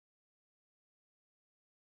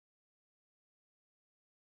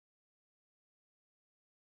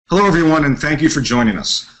Hello, everyone, and thank you for joining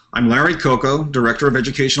us. I'm Larry Coco, Director of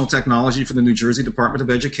Educational Technology for the New Jersey Department of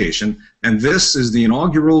Education, and this is the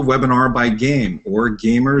inaugural webinar by G.A.M.E, or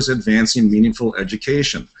Gamers Advancing Meaningful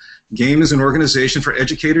Education. G.A.M.E is an organization for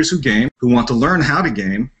educators who game, who want to learn how to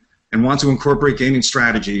game, and want to incorporate gaming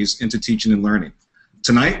strategies into teaching and learning.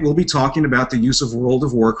 Tonight, we'll be talking about the use of World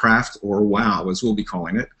of Warcraft, or WoW, as we'll be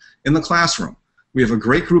calling it, in the classroom. We have a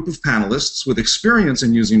great group of panelists with experience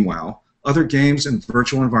in using WoW, other games and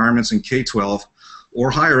virtual environments in K-12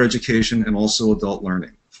 or higher education and also adult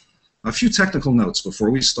learning. A few technical notes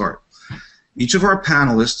before we start. Each of our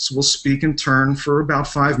panelists will speak in turn for about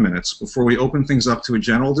 5 minutes before we open things up to a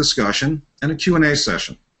general discussion and a Q&A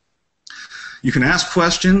session. You can ask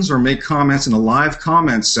questions or make comments in the live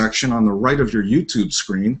comments section on the right of your YouTube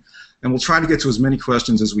screen, and we'll try to get to as many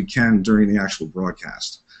questions as we can during the actual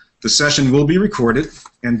broadcast. The session will be recorded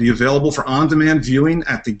and be available for on-demand viewing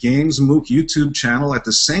at the gamemooc YouTube channel at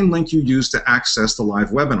the same link you used to access the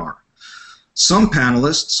live webinar. Some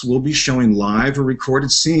panelists will be showing live or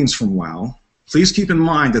recorded scenes from WoW. Please keep in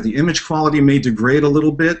mind that the image quality may degrade a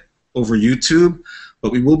little bit over YouTube,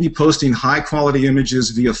 but we will be posting high-quality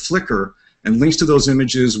images via Flickr, and links to those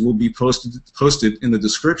images will be posted in the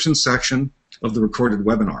description section of the recorded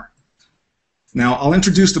webinar. Now, I'll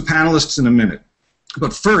introduce the panelists in a minute.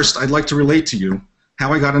 But first, I'd like to relate to you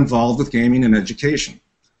how I got involved with gaming and education.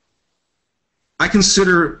 I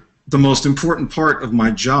consider the most important part of my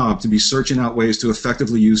job to be searching out ways to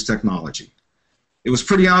effectively use technology. It was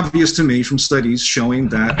pretty obvious to me from studies showing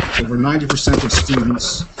that over 90% of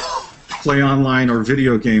students play online or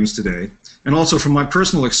video games today, and also from my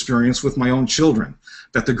personal experience with my own children,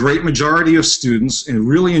 that the great majority of students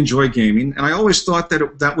really enjoy gaming, and I always thought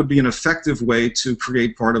that that would be an effective way to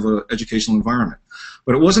create part of an educational environment.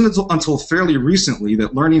 But it wasn't until fairly recently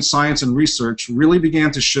that learning science and research really began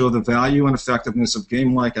to show the value and effectiveness of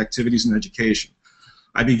game-like activities in education.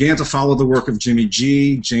 I began to follow the work of Jimmy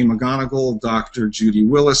G, Jane McGonigal, Dr. Judy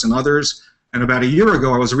Willis, and others, and about a year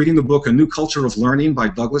ago I was reading the book A New Culture of Learning by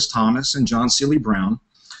Douglas Thomas and John Seely Brown,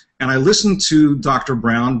 and I listened to Dr.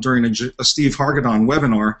 Brown during a Steve Hargadon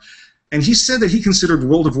webinar, and he said that he considered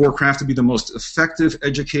World of Warcraft to be the most effective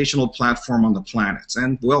educational platform on the planet,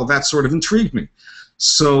 and well, that sort of intrigued me.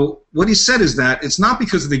 So what he said is that it's not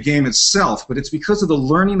because of the game itself, but it's because of the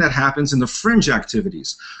learning that happens in the fringe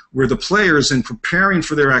activities, where the players, in preparing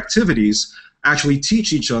for their activities, actually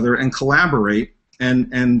teach each other and collaborate and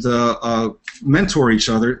mentor each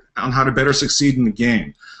other on how to better succeed in the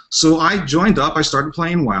game. So I joined up, I started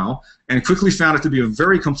playing WoW, and quickly found it to be a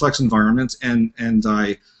very complex environment, and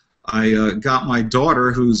I got my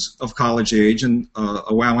daughter, who's of college age and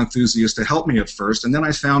a WoW enthusiast, to help me at first, and then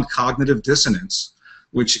I found Cognitive Dissonance,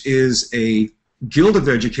 which is a guild of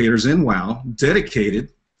educators in WoW dedicated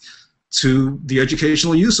to the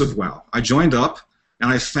educational use of WoW. I joined up,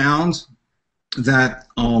 and I found that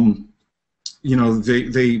you know,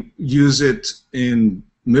 they use it in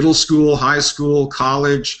middle school, high school,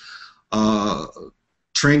 college,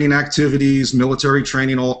 training activities, military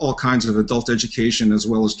training, all kinds of adult education, as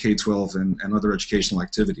well as K-12 and other educational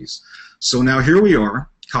activities. So now here we are,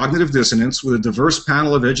 Cognitive Dissonance, with a diverse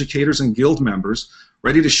panel of educators and guild members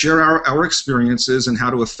ready to share our experiences and how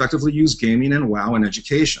to effectively use gaming and WoW in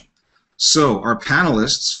education. So our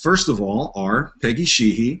panelists, first of all, are Peggy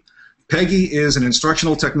Sheehy. Peggy is an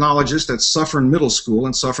instructional technologist at Suffern Middle School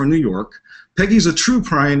in Suffern, New York. Peggy's a true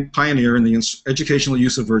pioneer in the educational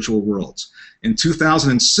use of virtual worlds. In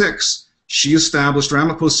 2006, she established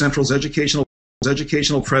Ramapo Central's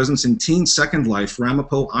educational presence in Teen Second Life,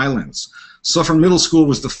 Ramapo Islands. Suffern Middle School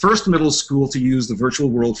was the first middle school to use the virtual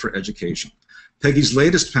world for education. Peggy's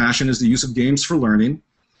latest passion is the use of games for learning,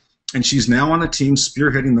 and she's now on the team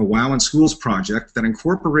spearheading the WoW in Schools project that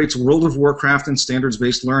incorporates World of Warcraft and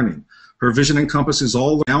standards-based learning. Her vision encompasses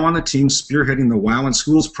all now on the team spearheading the WoW in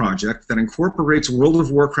Schools project that incorporates World of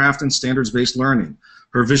Warcraft and standards-based learning.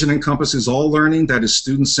 Her vision encompasses all learning that is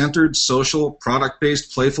student-centered, social,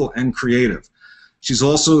 product-based, playful, and creative. She's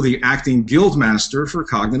also the acting guild master for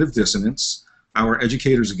Cognitive Dissonance, our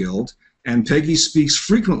educators guild, and Peggy speaks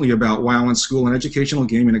frequently about WoW in school and educational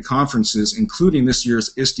gaming at conferences, including this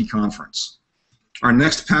year's ISTE conference. Our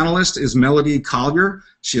next panelist is Melody Collier.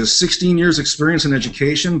 She has 16 years experience in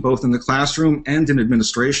education, both in the classroom and in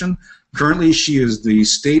administration. Currently, she is the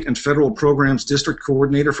state and federal programs district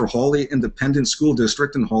coordinator for Hawley Independent School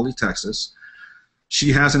District in Hawley, Texas.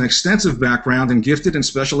 She has an extensive background in gifted and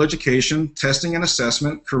special education, testing and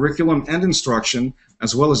assessment, curriculum and instruction,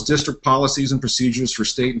 as well as district policies and procedures for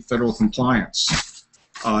state and federal compliance.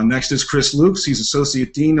 Next is Chris Lukes. He's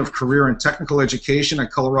Associate Dean of Career and Technical Education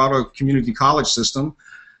at Colorado Community College System.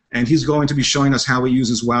 and he's going to be showing us how he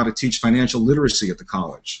uses WoW to teach financial literacy at the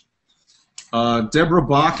college. Deborah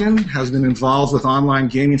Bakken has been involved with online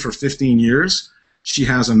gaming for 15 years. She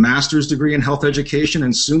has a master's degree in health education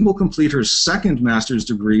and soon will complete her second master's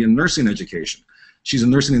degree in nursing education. She's a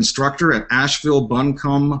nursing instructor at Asheville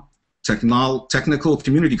Buncombe Technical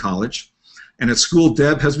Community College. And at school,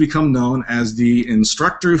 Deb has become known as the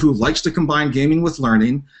instructor who likes to combine gaming with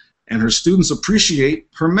learning, and her students appreciate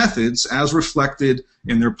her methods as reflected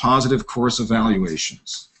in their positive course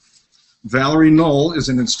evaluations. Valerie Knoll is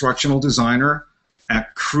an instructional designer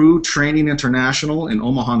at Crew Training International in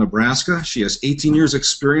Omaha, Nebraska. She has 18 years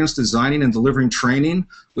experience designing and delivering training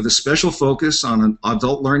with a special focus on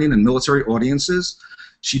adult learning and military audiences.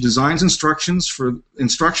 She designs instruction for the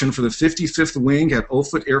 55th Wing at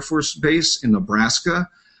Offutt Air Force Base in Nebraska,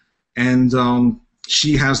 and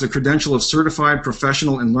she has the credential of Certified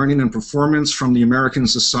Professional in Learning and Performance from the American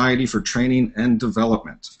Society for Training and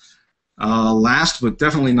Development. Last but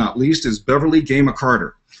definitely not least is Beverly G.A.M.E.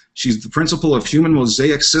 Carter. She's the principal of Human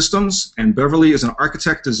Mosaic Systems, and Beverly is an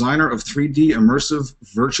architect designer of 3D immersive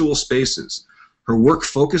virtual spaces. Her work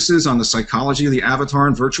focuses on the psychology of the avatar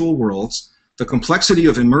in virtual worlds, the complexity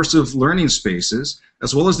of immersive learning spaces,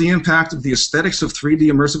 as well as the impact of the aesthetics of 3D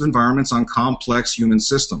immersive environments on complex human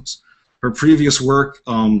systems. Her previous work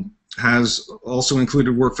has also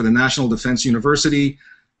included work for the National Defense University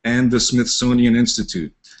and the Smithsonian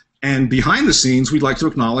Institute. And behind the scenes, we'd like to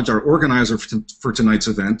acknowledge our organizer for tonight's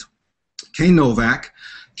event, Kay Novak.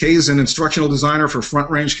 Kay is an instructional designer for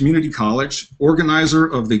Front Range Community College, organizer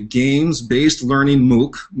of the Games-Based Learning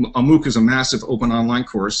MOOC. A MOOC is a massive open online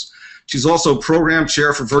course. She's also program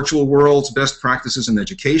chair for Virtual Worlds Best Practices in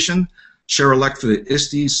Education, chair-elect for the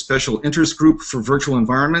ISTE's Special Interest Group for Virtual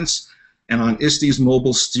Environments, and on ISTE's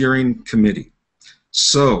Mobile Steering Committee.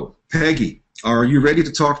 So, Peggy, are you ready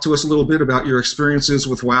to talk to us a little bit about your experiences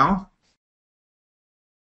with WoW?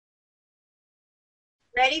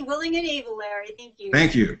 Ready, willing, and able, Larry. Thank you.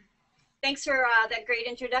 Thank you. Thanks for that great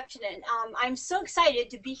introduction. And I'm so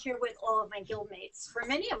excited to be here with all of my guildmates. For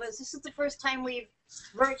many of us, this is the first time we've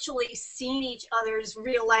virtually seen each other's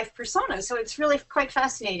real-life persona, so it's really quite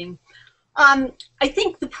fascinating. I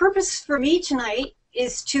think the purpose for me tonight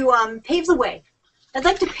is to pave the way. I'd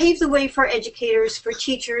like to pave the way for educators, for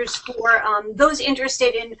teachers, for those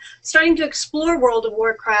interested in starting to explore World of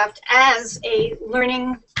Warcraft as a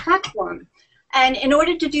learning platform. And in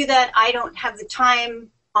order to do that, I don't have the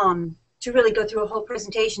time to really go through a whole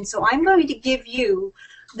presentation, so I'm going to give you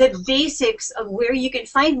the basics of where you can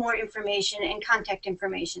find more information and contact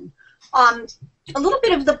information. A little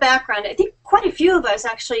bit of the background. I think quite a few of us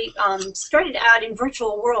actually started out in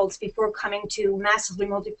virtual worlds before coming to massively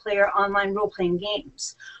multiplayer online role-playing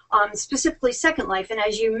games, specifically Second Life. And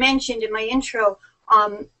as you mentioned in my intro,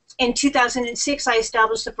 in 2006 I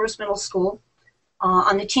established the first middle school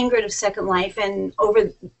on the team grid of Second Life, and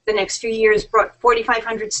over the next few years brought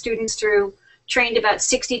 4,500 students through, trained about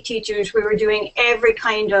 60 teachers. We were doing every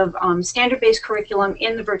kind of standard-based curriculum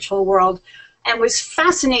in the virtual world, and was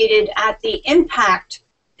fascinated at the impact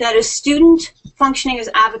that a student functioning as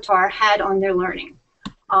avatar had on their learning.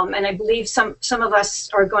 And I believe some of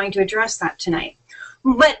us are going to address that tonight.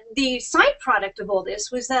 But the side product of all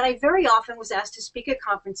this was that I very often was asked to speak at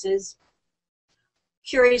conferences.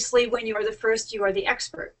 Curiously, when you are the first, you are the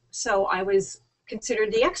expert. So I was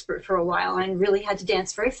considered the expert for a while and really had to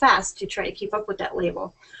dance very fast to try to keep up with that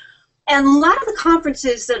label. And a lot of the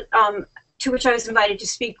conferences that, to which I was invited to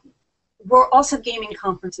speak were also gaming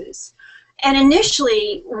conferences. And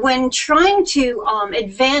initially, when trying to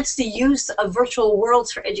advance the use of virtual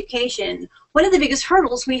worlds for education, one of the biggest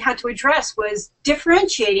hurdles we had to address was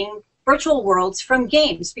differentiating virtual worlds from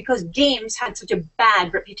games, because games had such a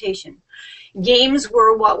bad reputation. Games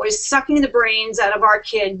were what was sucking the brains out of our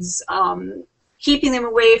kids, keeping them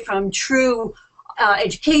away from true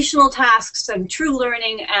educational tasks and true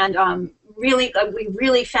learning, and we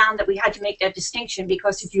really found that we had to make that distinction,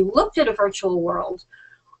 because if you looked at a virtual world,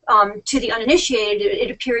 to the uninitiated,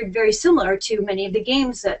 it appeared very similar to many of the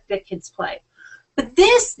games that kids play. But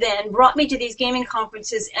this then brought me to these gaming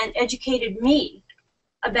conferences and educated me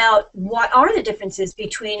about what are the differences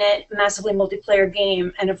between a massively multiplayer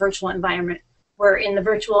game and a virtual environment, where in the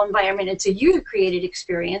virtual environment it's a user-created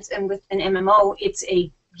experience, and with an MMO it's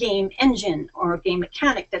a game engine or a game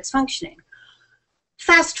mechanic that's functioning.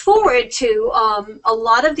 Fast forward to a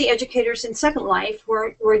lot of the educators in Second Life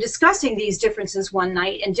were discussing these differences one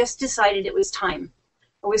night and just decided it was time.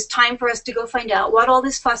 It was time for us to go find out what all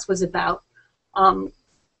this fuss was about.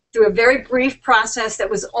 Through a very brief process that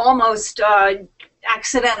was almost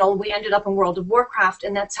accidental, we ended up in World of Warcraft,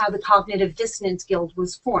 and that's how the Cognitive Dissonance Guild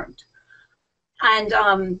was formed.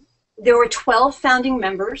 And there were 12 founding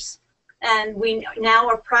members, and we now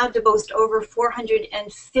are proud to boast over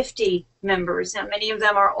 450 members. Now, many of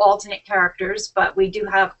them are alternate characters, but we do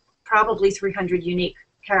have probably 300 unique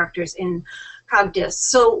characters in Cogdis.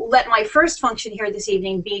 So let my first function here this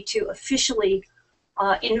evening be to officially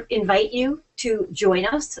invite you to join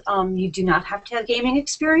us. You do not have to have gaming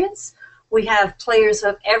experience. We have players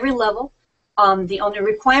of every level. The only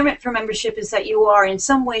requirement for membership is that you are in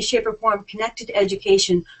some way, shape, or form connected to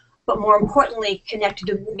education, but more importantly, connected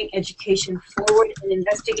to moving education forward and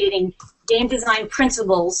investigating game design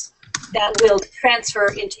principles that will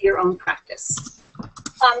transfer into your own practice.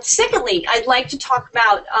 Secondly, I'd like to talk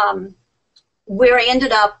about where I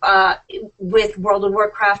ended up with World of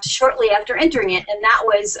Warcraft shortly after entering it, and that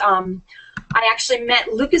was I actually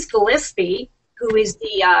met Lucas Gillespie, who is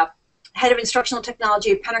the head of instructional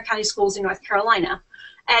technology at Penner County Schools in North Carolina,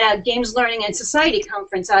 at a Games Learning and Society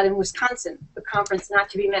conference out in Wisconsin, the conference not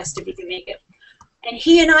to be missed if you can make it. And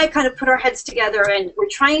he and I kind of put our heads together and we're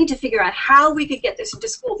trying to figure out how we could get this into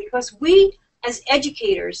school, because we, as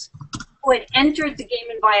educators who had entered the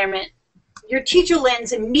game environment, your teacher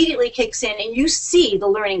lens immediately kicks in and you see the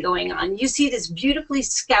learning going on. You see this beautifully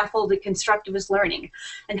scaffolded constructivist learning.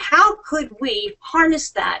 And how could we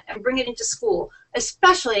harness that and bring it into school,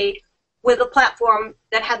 especially with a platform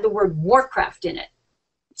that had the word Warcraft in it?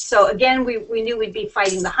 So again, we knew we'd be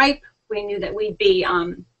fighting the hype. We knew that we'd be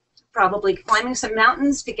probably climbing some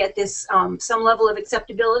mountains to get this some level of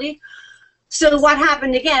acceptability. So what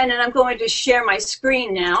happened again, and I'm going to share my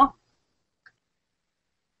screen now,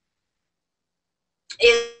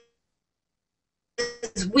 is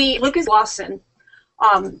Lucas Lawson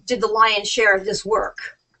did the lion's share of this work.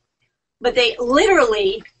 But they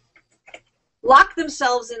literally locked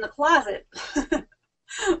themselves in the closet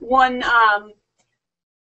one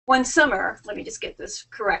summer, let me just get this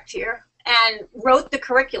correct here, and wrote the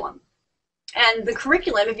curriculum. And the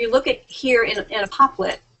curriculum, if you look at here in a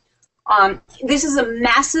poplet, this is a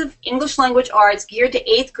massive English language arts geared to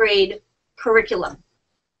 8th grade curriculum.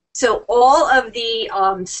 So all of the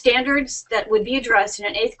standards that would be addressed in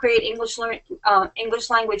an 8th grade English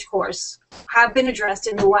language course have been addressed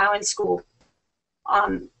in the WoW in School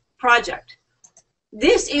project.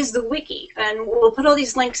 This is the wiki, and we'll put all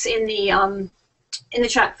these links in the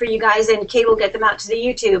chat for you guys, and Kate will get them out to the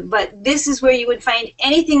YouTube. But this is where you would find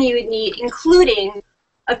anything you would need, including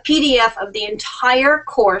a PDF of the entire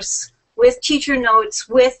course with teacher notes,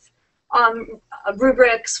 with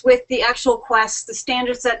rubrics, with the actual quests, the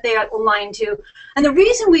standards that they are aligned to. And the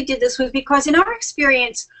reason we did this was because in our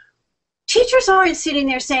experience, teachers aren't sitting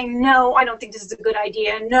there saying, no, I don't think this is a good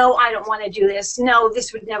idea. No, I don't want to do this. No,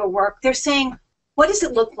 this would never work. They're saying, what does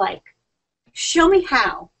it look like? Show me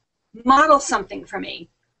how. Model something for me.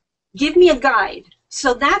 Give me a guide.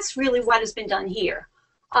 So that's really what has been done here.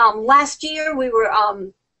 Last year, we were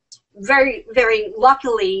very, very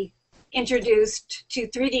luckily introduced to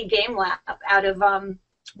 3D Game Lab out of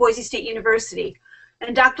Boise State University.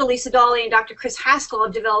 And Dr. Lisa Dawley and Dr. Chris Haskell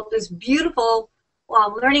have developed this beautiful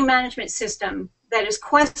learning management system that is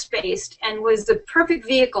quest-based and was the perfect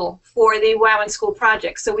vehicle for the WoW in School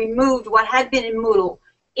project. So we moved what had been in Moodle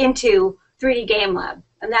into 3D Game Lab.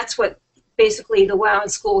 And that's what basically the WoW in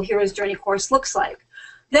School Hero's Journey course looks like.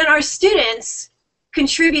 Then our students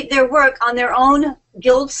contribute their work on their own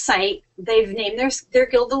guild site. They've named their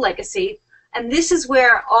guild the Legacy, and this is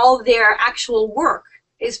where all their actual work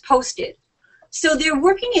is posted. So they're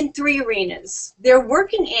working in 3 arenas. They're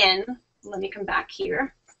working in, let me come back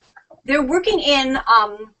here, they're working in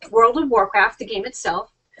World of Warcraft, the game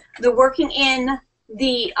itself. They're working in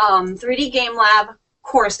the 3D Game Lab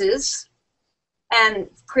courses and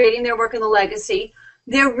creating their work in the Legacy.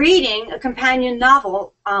 They're reading a companion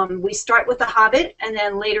novel. We start with The Hobbit, and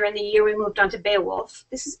then later in the year we moved on to Beowulf.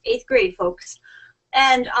 This is 8th grade, folks.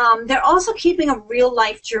 And they're also keeping a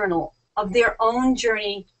real-life journal of their own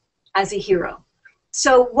journey as a hero.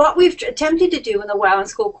 So what we've attempted to do in the WoW in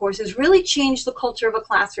School course is really change the culture of a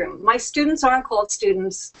classroom. My students aren't called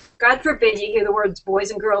students. God forbid you hear the words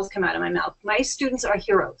boys and girls come out of my mouth. My students are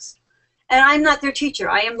heroes. And I'm not their teacher.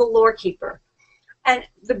 I am the lore keeper. And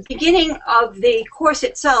the beginning of the course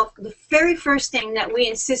itself, the very first thing that we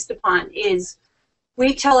insist upon is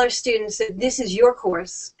we tell our students that this is your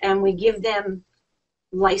course, and we give them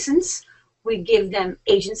license, we give them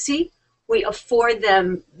agency, we afford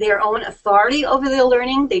them their own authority over their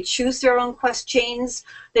learning, they choose their own quest chains,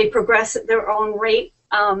 they progress at their own rate,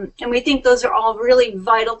 and we think those are all really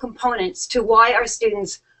vital components to why our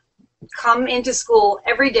students come into school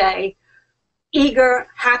every day eager,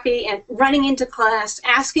 happy, and running into class,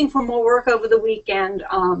 asking for more work over the weekend,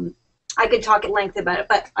 I could talk at length about it,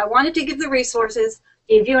 but I wanted to give the resources,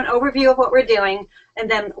 give you an overview of what we're doing, and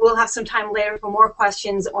then we'll have some time later for more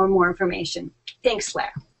questions or more information. Thanks,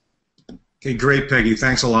 Claire. Okay, great, Peggy.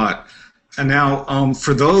 Thanks a lot. And now,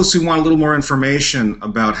 for those who want a little more information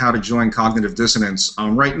about how to join Cognitive Dissonance,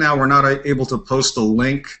 right now we're not able to post a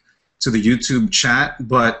link to the YouTube chat,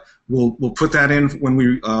 but we'll put that in when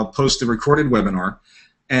we post the recorded webinar.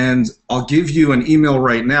 And I'll give you an email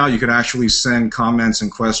right now. You could actually send comments and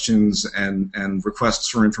questions and requests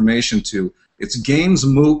for information to. It's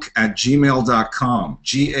gamesmooc@gmail.com,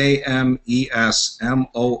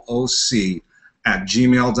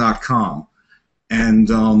 GAMESMOOC@gmail.com. And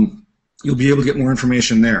you'll be able to get more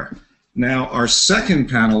information there. Now, our second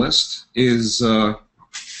panelist is,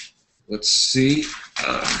 let's see,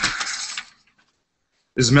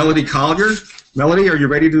 is Melody Collier. Melody, are you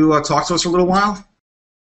ready to talk to us for a little while?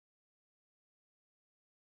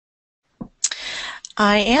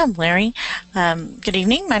 I am, Larry. Good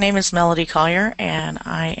evening. My name is Melody Collier, and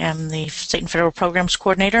I am the State and Federal Programs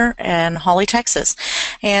Coordinator in Hawley, Texas.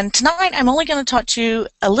 And tonight I'm only going to talk to you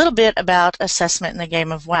a little bit about assessment in the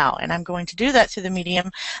game of WoW, and I'm going to do that through the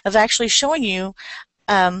medium of actually showing you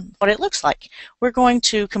what it looks like. We're going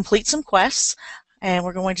to complete some quests, and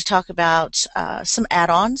we're going to talk about some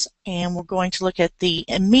add-ons, and we're going to look at the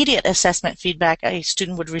immediate assessment feedback a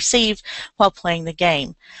student would receive while playing the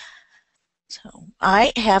game. So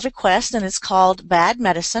I have a quest, and it's called Bad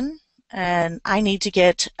Medicine, and I need to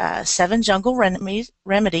get 7 jungle remedies.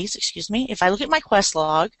 If I look at my quest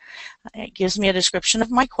log, it gives me a description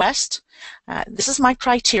of my quest. This is my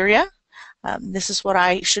criteria. This is what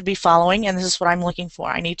I should be following, and this is what I'm looking for.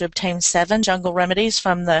 I need to obtain 7 jungle remedies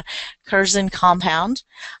from the Curzon compound.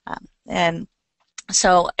 And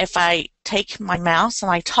so if I take my mouse and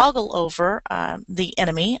I toggle over the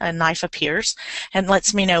enemy, a knife appears and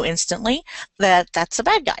lets me know instantly that that's a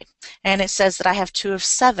bad guy. And it says that I have 2 of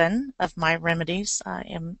 7 of my remedies.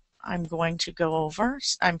 I'm going to go over.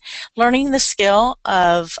 I'm learning the skill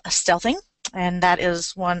of stealthing, and that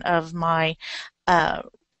is one of my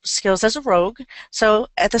skills as a rogue. So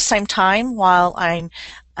at the same time, while I'm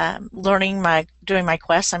doing my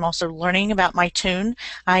quests, I'm also learning about my tune.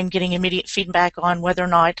 I'm getting immediate feedback on whether or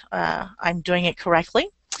not I'm doing it correctly.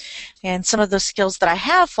 And some of the skills that I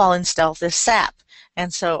have while in stealth is sap.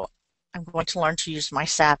 And so I'm going to learn to use my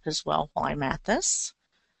sap as well while I'm at this.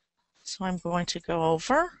 So I'm going to go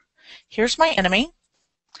over. Here's my enemy.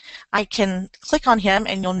 I can click on him,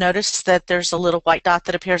 and you'll notice that there's a little white dot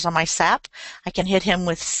that appears on my sap. I can hit him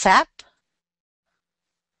with sap.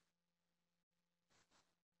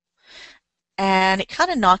 And it kind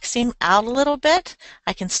of knocks him out a little bit.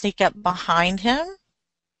 I can sneak up behind him,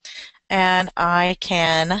 and I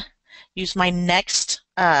can use my next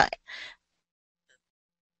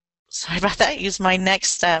use my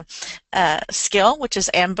next skill, which is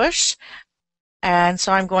ambush. And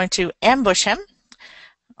so I'm going to ambush him.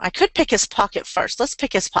 I could pick his pocket first. Let's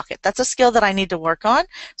pick his pocket. That's a skill that I need to work on.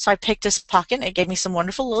 So I picked his pocket. It gave me some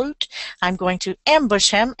wonderful loot. I'm going to ambush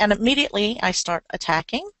him, and immediately I start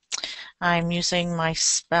attacking. I'm using my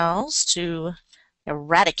spells to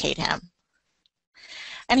eradicate him.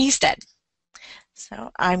 And he's dead. So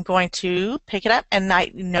I'm going to pick it up, and I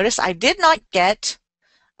notice I did not get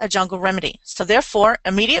a jungle remedy. So therefore,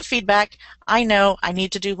 immediate feedback, I know I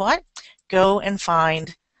need to do what? Go and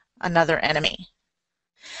find another enemy.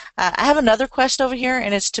 I have another quest over here,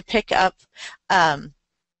 and it's to pick up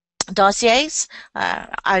dossiers.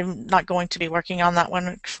 I'm not going to be working on that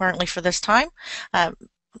one currently for this time.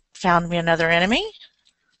 Found me another enemy.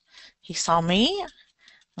 He saw me.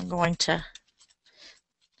 I'm going to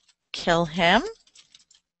kill him.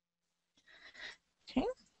 Okay.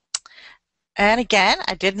 And again,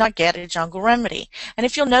 I did not get a jungle remedy. And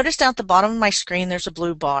if you'll notice down at the bottom of my screen, there's a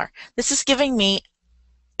blue bar. This is giving me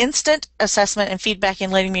instant assessment and feedback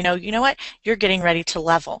and letting me know, you know what, you're getting ready to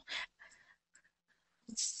level.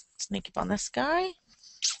 Let's sneak up on this guy.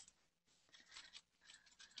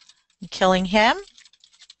 I'm killing him.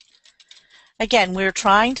 Again, we're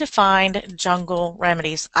trying to find jungle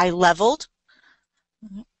remedies. I leveled.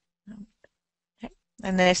 Okay.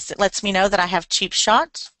 And this lets me know that I have cheap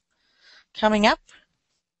shots coming up.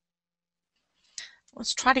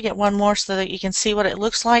 Let's try to get one more so that you can see what it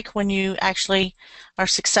looks like when you actually are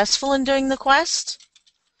successful in doing the quest.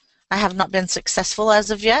 I have not been successful as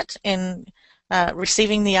of yet in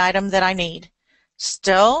receiving the item that I need.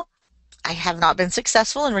 Still, I have not been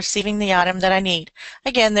successful in receiving the item that I need.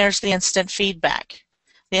 Again, there's the instant feedback,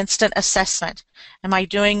 the instant assessment. Am I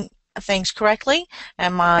doing things correctly?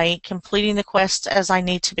 Am I completing the quest as I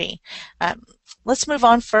need to be? Let's move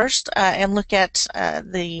on first and look at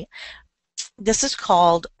this is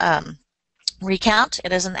called Recount.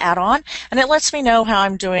 It is an add-on, and it lets me know how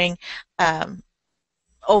I'm doing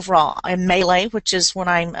overall. In melee, which is when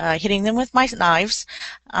I'm hitting them with my knives,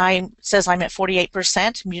 says I'm at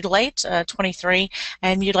 48%, mutilate 23,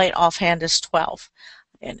 and mutilate offhand is 12.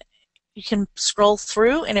 And you can scroll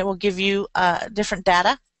through, and it will give you different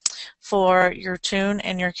data for your toon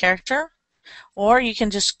and your character, or you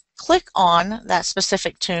can just click on that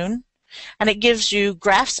specific toon and it gives you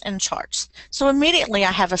graphs and charts. So immediately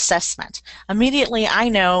I have assessment. Immediately I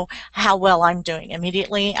know how well I'm doing.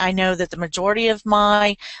 Immediately I know that the majority of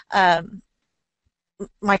my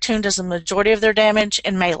toon does the majority of their damage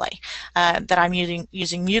in melee. That I'm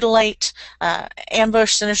using mutilate,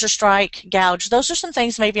 ambush, sinister strike, gouge. Those are some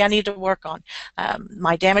things maybe I need to work on.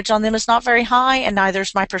 My damage on them is not very high, and neither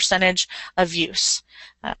is my percentage of use.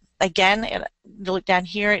 Again, you look down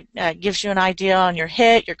here, it gives you an idea on your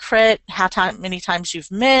hit, your crit, many times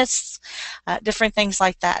you've missed, different things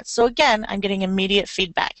like that. So again, I'm getting immediate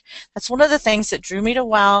feedback. That's one of the things that drew me to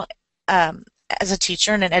WoW as a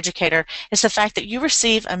teacher and an educator, is the fact that you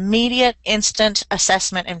receive immediate, instant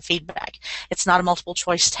assessment and feedback. It's not a multiple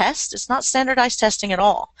choice test. It's not standardized testing at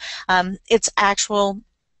all. It's actual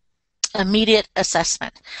immediate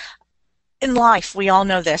assessment. In life, we all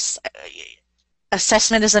know this.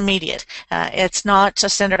 Assessment is immediate. It's not a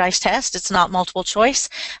standardized test. It's not multiple choice,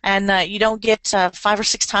 and you don't get 5 or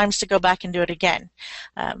 6 times to go back and do it again.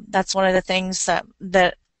 That's one of the things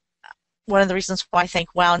one of the reasons why I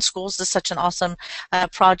think WoW in Schools is such an awesome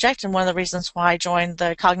project, and one of the reasons why I joined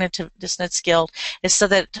the Cognitive Dissonance Guild is so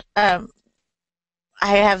that I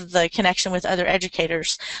have the connection with other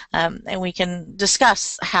educators, and we can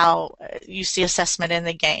discuss how you see assessment in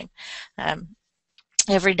the game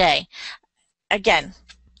every day. Again,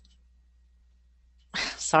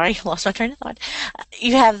 sorry, lost my train of thought.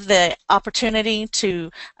 You have the opportunity to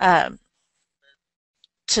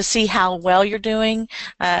see how well you're doing.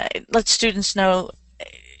 Let students know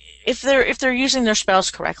if they're using their spells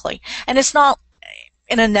correctly, and it's not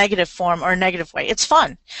in a negative form or a negative way. It's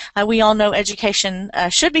fun. We all know education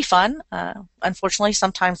should be fun. Unfortunately,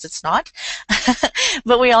 sometimes it's not,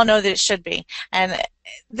 but we all know that it should be. And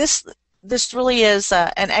this really is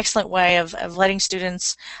an excellent way of letting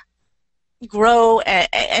students grow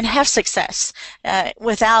and have success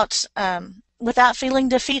without feeling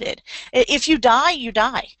defeated. If you die, you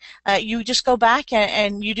die. You just go back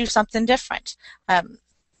and you do something different.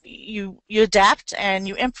 You adapt and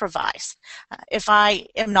you improvise. If I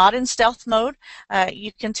am not in stealth mode,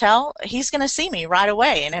 you can tell he's going to see me right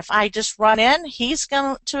away. And if I just run in, he's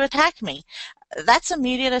going to attack me. That's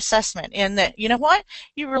immediate assessment in that, you know what,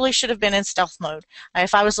 you really should have been in stealth mode.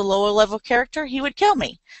 If I was a lower level character, he would kill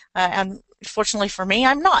me. And fortunately for me,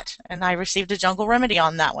 I'm not. And I received a jungle remedy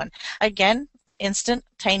on that one. Again,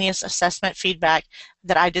 instantaneous assessment feedback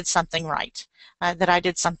that I did something right, that I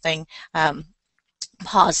did something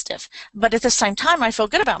positive. But at the same time, I feel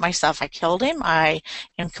good about myself. I killed him. I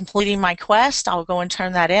am completing my quest. I'll go and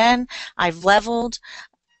turn that in. I've leveled.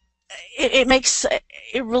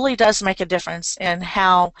 It really does make a difference in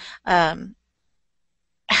how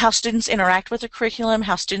students interact with the curriculum,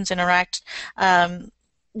 how students interact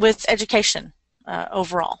with education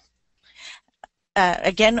overall.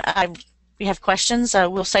 Again, we have questions.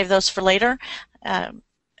 We'll save those for later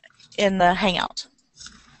in the Hangout.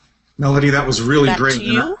 Melody, that was really Back great. To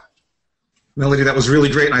you. Melody, that was really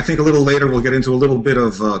great. And I think a little later we'll get into a little bit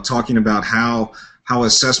of talking about how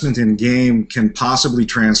assessment in game can possibly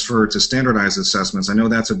transfer to standardized assessments. I know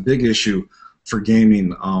that's a big issue for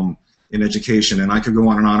gaming in education, and I could go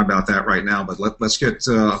on and on about that right now, but let's get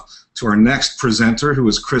to our next presenter, who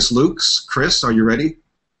is Chris Lukes. Chris, are you ready?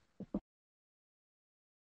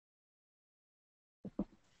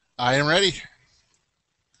 I am ready.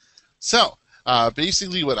 So,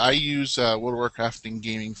 basically what I use World of Warcraft in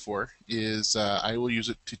gaming for is I will use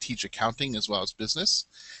it to teach accounting as well as business.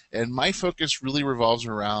 And my focus really revolves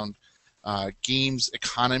around games,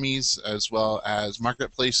 economies, as well as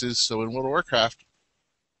marketplaces. So in World of Warcraft,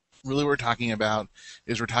 really what we're talking about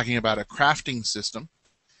a crafting system,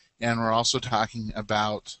 and we're also talking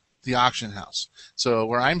about the auction house. So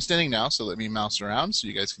where I'm standing now, so let me mouse around so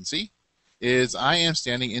you guys can see, is I am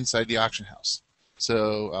standing inside the auction house.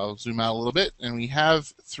 So I'll zoom out a little bit, and we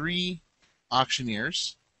have 3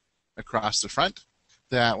 auctioneers across the front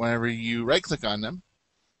that whenever you right-click on them,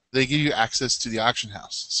 they give you access to the auction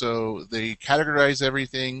house. So they categorize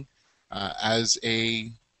everything. As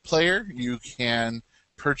a player, you can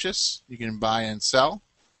purchase, you can buy and sell.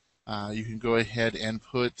 You can go ahead and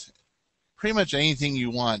put pretty much anything you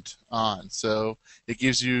want on. So it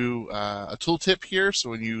gives you a tooltip here, so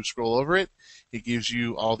when you scroll over it, it gives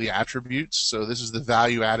you all the attributes. So this is the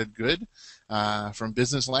value added good from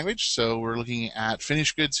business language. So we're looking at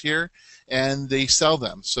finished goods here, and they sell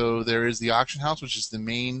them. So there is the auction house, which is the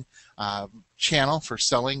main channel for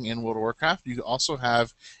selling in World of Warcraft. You also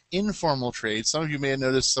have informal trade. Some of you may have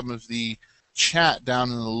noticed some of the chat down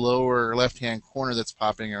in the lower left-hand corner that's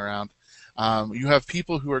popping around. You have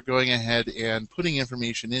people who are going ahead and putting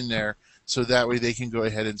information in there so that way they can go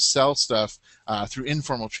ahead and sell stuff through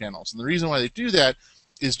informal channels. And the reason why they do that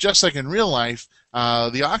is just like in real life,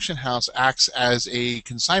 the auction house acts as a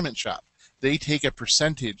consignment shop. They take a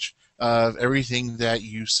percentage of everything that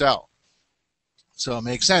you sell. So it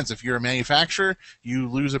makes sense. If you're a manufacturer, you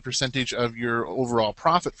lose a percentage of your overall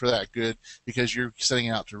profit for that good because you're sending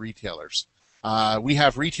it out to retailers. We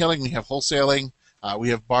have retailing, we have wholesaling, we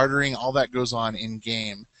have bartering, all that goes on in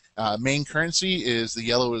game. Main currency is the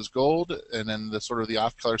yellow is gold, and then the sort of the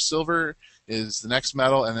off-color silver is the next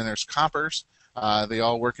metal, and then there's coppers. They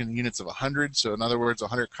all work in units of 100, so in other words,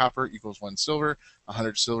 100 copper equals 1 silver,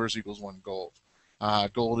 100 silvers equals 1 gold.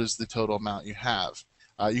 Gold is the total amount you have.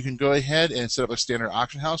 You can go ahead and set up a standard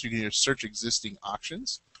auction house. You can either search existing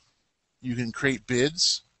auctions, you can create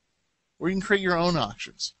bids, or you can create your own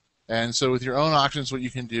auctions. And so with your own auctions, what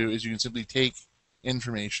you can do is you can simply take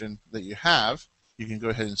information that you have. You can go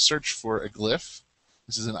ahead and search for a glyph.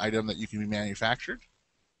 This is an item that you can be manufactured.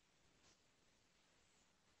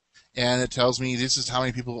 And it tells me this is how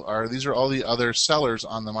many people are, these are all the other sellers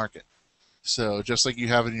on the market. So just like you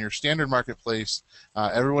have in your standard marketplace,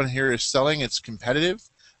 everyone here is selling. It's competitive.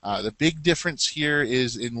 The big difference here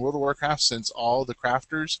is in World of Warcraft, since all the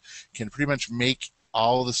crafters can pretty much make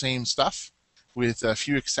all the same stuff with a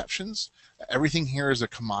few exceptions. Everything here is a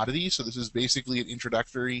commodity, so this is basically an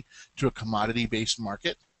introductory to a commodity-based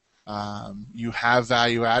market. You have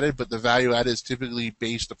value added, but the value added is typically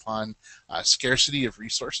based upon scarcity of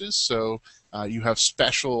resources. So you have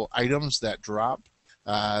special items that drop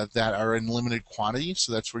that are in limited quantity,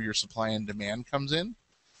 so that's where your supply and demand comes in.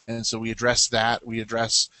 And so we address that. We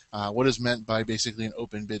address what is meant by basically an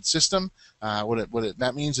open bid system.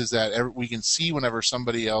 That means is that we can see whenever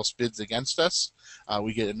somebody else bids against us.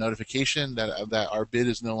 We get a notification that our bid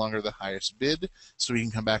is no longer the highest bid, so we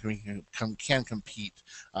can come back and we can compete.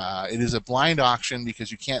 It is a blind auction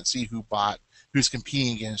because you can't see who's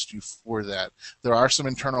competing against you for that. There are some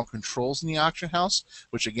internal controls in the auction house,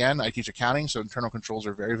 which again, I teach accounting, so internal controls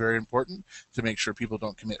are very, very important to make sure people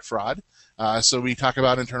don't commit fraud. So we talk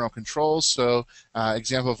about internal controls. So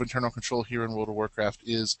example of internal control here in World of Warcraft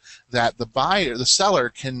is that the seller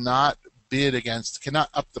cannot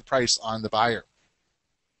up the price on the buyer.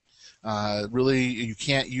 Really, you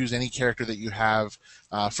can't use any character that you have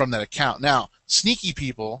from that account. Now, sneaky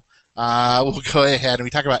people we'll go ahead and we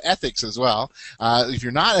talk about ethics as well. If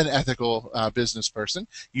you're not an ethical business person,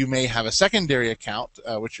 you may have a secondary account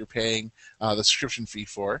which you're paying the subscription fee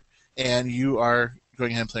for, and you are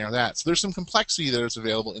going ahead and playing on that. So there's some complexity that is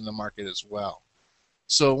available in the market as well.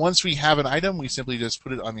 So once we have an item, we simply just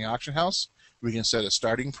put it on the auction house. We can set a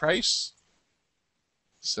starting price.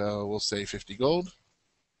 So we'll say 50 gold.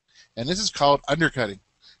 And this is called undercutting.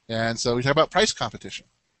 And so we talk about price competition.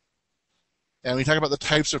 And we talk about the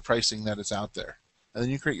types of pricing that is out there. And then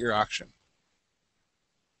you create your auction.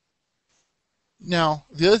 Now,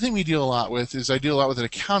 the other thing we deal a lot with is I deal a lot with an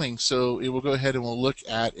accounting, so it will go ahead and we'll look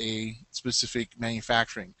at a specific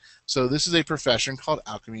manufacturing. So this is a profession called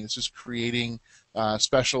alchemy. This is creating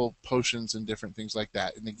special potions and different things like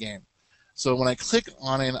that in the game. So when I click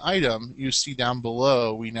on an item, you see down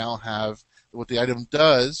below we now have what the item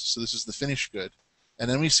does. So this is the finished good. And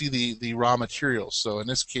then we see the raw materials. So in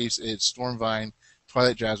this case, it's Stormvine,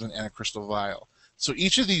 Twilight Jasmine, and a Crystal Vial. So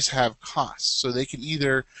each of these have costs. So they can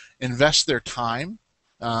either invest their time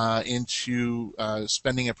into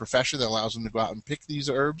spending a profession that allows them to go out and pick these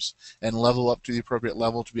herbs and level up to the appropriate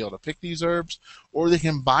level to be able to pick these herbs, or they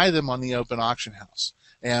can buy them on the open auction house.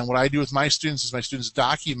 And what I do with my students is my students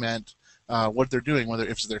document what they're doing. Whether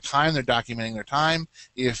if it's their time, they're documenting their time.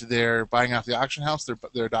 If they're buying off the auction house,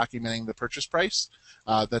 they're documenting the purchase price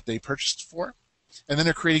that they purchased for. And then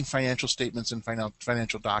they're creating financial statements and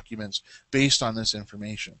financial documents based on this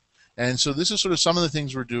information. And so this is sort of some of the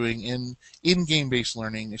things we're doing in game-based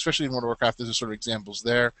learning, especially in World of Warcraft. There's sort of examples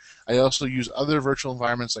there. I also use other virtual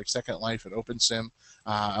environments like Second Life and OpenSim.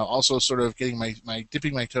 Also sort of getting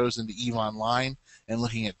dipping my toes into EVE Online and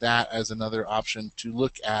looking at that as another option to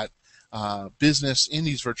look at business in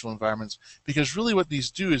these virtual environments, because really what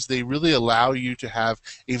these do is they really allow you to have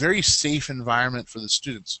a very safe environment for the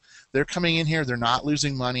students. They're coming in here, they're not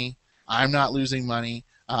losing money, I'm not losing money,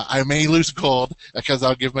 I may lose gold because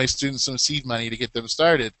I'll give my students some seed money to get them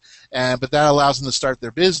started, but that allows them to start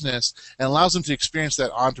their business and allows them to experience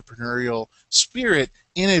that entrepreneurial spirit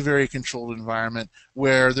in a very controlled environment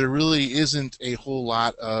where there really isn't a whole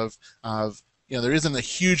lot of there isn't a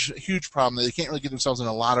huge problem. They can't really get themselves in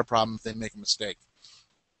a lot of problems if they make a mistake.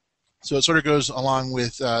 So it sort of goes along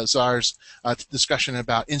with Czar's discussion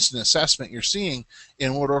about instant assessment. You're seeing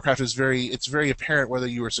in World of Warcraft it's very apparent whether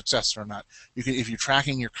you were successful or not. If you're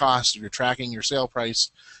tracking your cost, if you're tracking your sale price,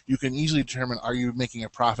 you can easily determine are you making a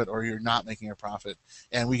profit or you're not making a profit,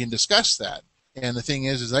 and we can discuss that. And the thing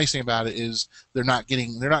is the nice thing about it is they're not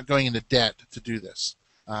going into debt to do this.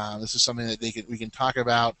 This is something that we can talk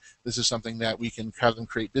about. This is something that we can have them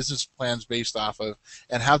create business plans based off of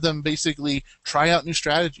and have them basically try out new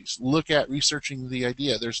strategies, look at researching the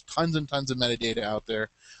idea. There's tons and tons of metadata out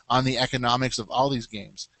there on the economics of all these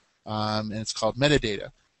games, and it's called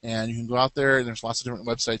metadata. And you can go out there, and there's lots of different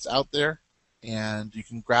websites out there, and you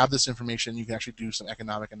can grab this information. You can actually do some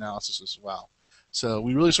economic analysis as well. So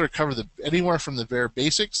we really sort of cover anywhere from the very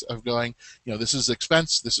basics of going, this is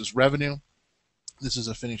expense, this is revenue, this is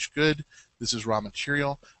a finished good, this is raw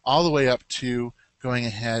material, all the way up to going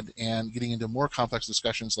ahead and getting into more complex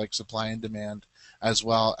discussions like supply and demand, as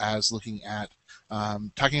well as looking at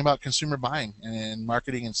talking about consumer buying and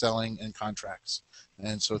marketing and selling and contracts.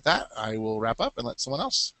 And so with that, I will wrap up and let someone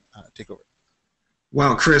else take over.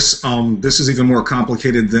 Wow, Chris, this is even more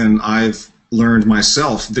complicated than I've learned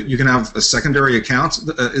myself. That you can have a secondary account.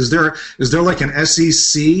 Is there like an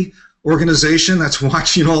SEC organization that's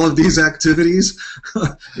watching all of these activities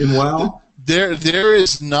in WoW? There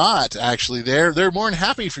is not, actually. They're more than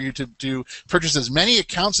happy for you to purchase as many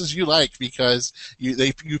accounts as you like, because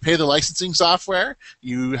you pay the licensing software,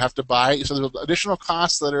 you have to buy, so there's additional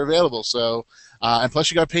costs that are available. So and plus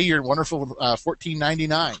you got to pay your wonderful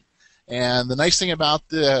 $14.99. And the nice thing about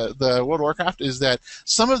the World of Warcraft is that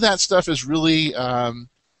some of that stuff is really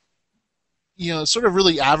sort of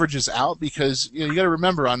really averages out, because you got to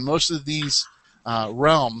remember on most of these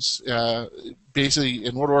realms, basically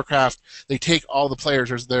in World of Warcraft, they take all the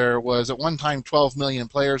players. There was at one time 12 million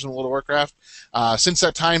players in World of Warcraft. Since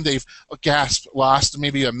that time, they've lost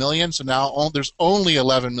maybe 1 million, so now there's only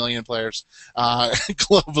 11 million players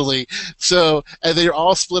globally. So they're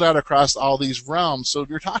all split out across all these realms. So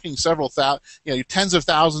you're talking tens of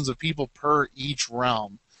thousands of people per each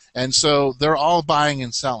realm, and so they're all buying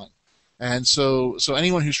and selling. And so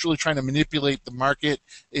anyone who's really trying to manipulate the market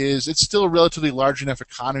it's still a relatively large enough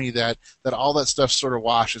economy that all that stuff sort of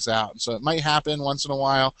washes out. And so it might happen once in a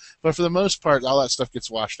while, but for the most part, all that stuff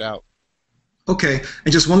gets washed out. Okay,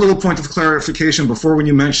 and just one little point of clarification before, when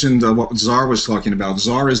you mentioned what Czar was talking about.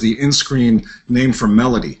 Czar is the in-screen name for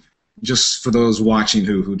Melody. Just for those watching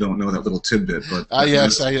who don't know that little tidbit, but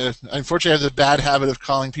yes, I unfortunately have the bad habit of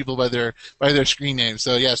calling people by their screen names.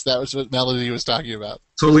 So yes, that was what Melody was talking about.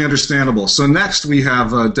 Totally understandable. So next we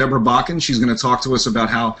have Deborah Bakken. She's going to talk to us about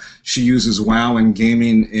how she uses WoW and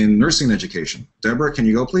gaming in nursing education. Deborah, can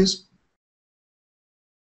you go, please?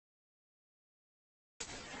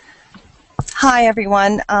 Hi,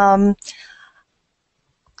 everyone.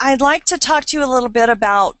 I'd like to talk to you a little bit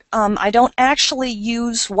about, I don't actually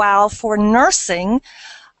use WoW for nursing.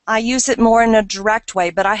 I use it more in a direct way,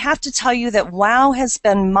 but I have to tell you that WoW has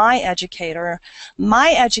been my educator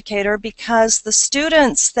because the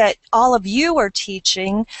students that all of you are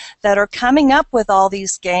teaching that are coming up with all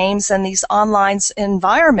these games and these online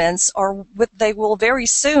environments, they will very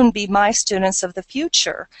soon be my students of the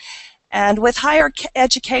future. And with higher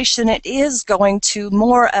education, it is going to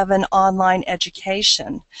more of an online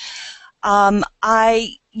education. What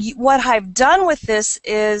I've done with this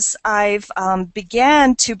is I've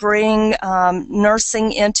began to bring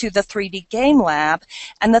nursing into the 3D Game Lab,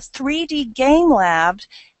 and the 3D Game Lab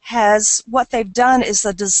what they've done is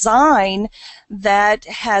a design that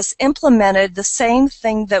has implemented the same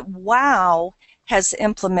thing that WoW has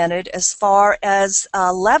implemented as far as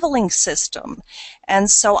a leveling system. And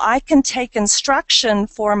so I can take instruction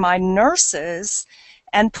for my nurses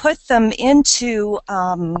and put them into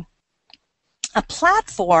a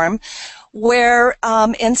platform where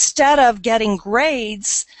instead of getting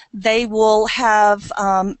grades, they will have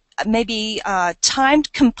maybe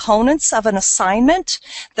timed components of an assignment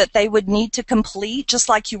that they would need to complete, just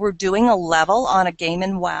like you were doing a level on a game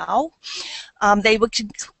in WoW. They would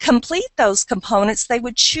complete those components. They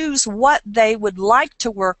would choose what they would like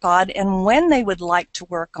to work on and when they would like to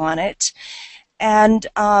work on it. And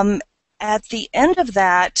at the end of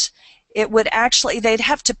that, it would actually, they'd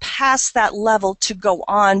have to pass that level to go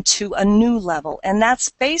on to a new level. And that's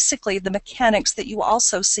basically the mechanics that you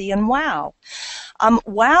also see in WoW.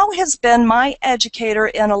 WoW has been my educator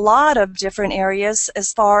in a lot of different areas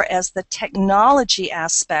as far as the technology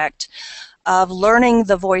aspect of learning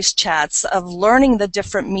the voice chats, of learning the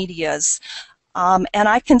different medias. And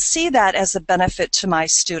I can see that as a benefit to my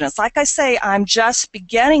students. Like I say, I'm just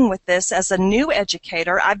beginning with this as a new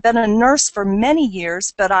educator. I've been a nurse for many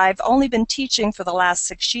years, but I've only been teaching for the last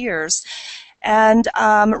 6 years. And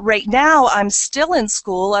right now I'm still in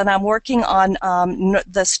school, and I'm working on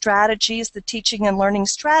the strategies, the teaching and learning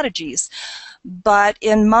strategies. But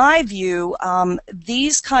in my view,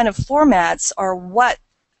 these kind of formats are what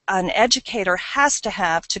an educator has to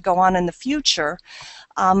have to go on in the future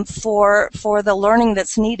for the learning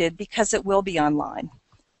that's needed, because it will be online.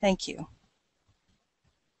 Thank you.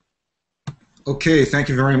 Okay, thank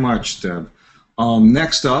you very much, Deb.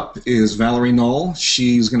 Next up is Valerie Knoll.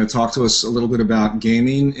 She's going to talk to us a little bit about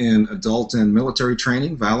gaming in adult and military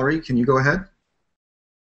training. Valerie, can you go ahead?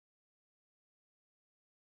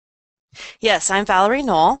 Yes, I'm Valerie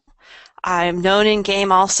Knoll. I'm known in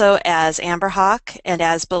game also as Amberhawk and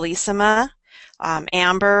as Bellissima,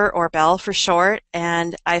 Amber or Bell for short,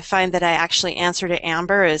 and I find that I actually answer to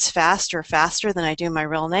Amber as faster than I do my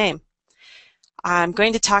real name. I'm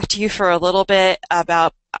going to talk to you for a little bit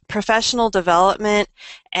about professional development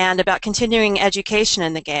and about continuing education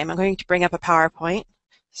in the game. I'm going to bring up a PowerPoint,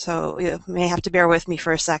 so you may have to bear with me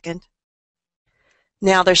for a second.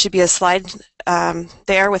 Now there should be a slide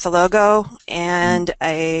there with a logo and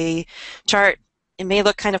a chart. It may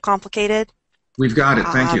look kind of complicated. We've got it.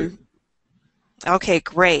 Thank you. Okay,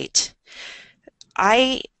 great.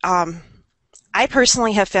 I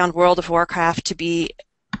personally have found World of Warcraft to be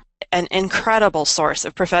an incredible source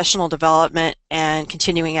of professional development and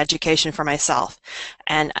continuing education for myself,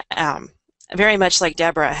 and very much like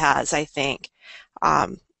Deborah has, I think.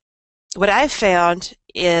 What I've found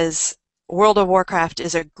is World of Warcraft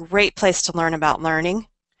is a great place to learn about learning.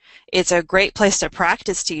 It's a great place to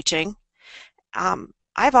practice teaching.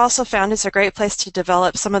 I've also found it's a great place to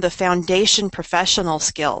develop some of the foundation professional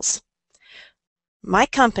skills. My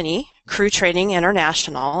company, Crew Training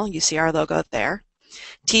International, you see our logo there,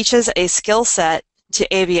 teaches a skill set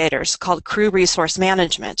to aviators called Crew Resource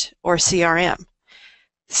Management, or CRM.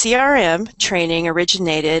 CRM training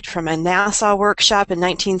originated from a NASA workshop in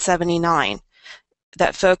 1979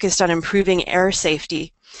 that focused on improving air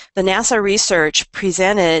safety. The NASA research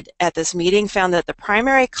presented at this meeting found that the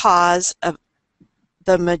primary cause of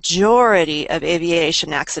the majority of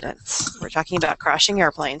aviation accidents, we're talking about crashing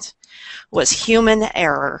airplanes, was human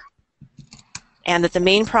error, and that the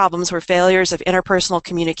main problems were failures of interpersonal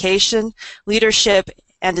communication, leadership,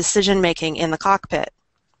 and decision-making in the cockpit.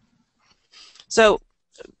 So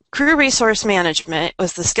Crew Resource Management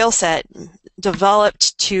was the skill set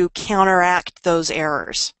developed to counteract those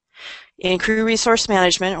errors. In Crew Resource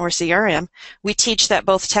Management, or CRM, we teach that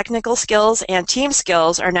both technical skills and team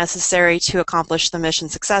skills are necessary to accomplish the mission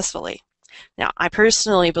successfully. Now, I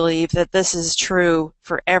personally believe that this is true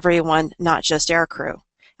for everyone, not just aircrew.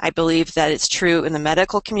 I believe that it's true in the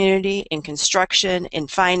medical community, in construction, in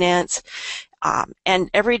finance, and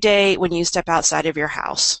every day when you step outside of your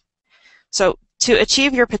house. So, to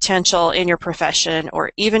achieve your potential in your profession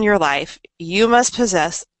or even your life, you must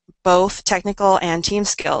possess both technical and team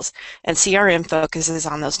skills, and CRM focuses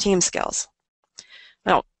on those team skills.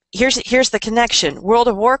 Now, here's the connection. World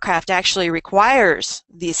of Warcraft actually requires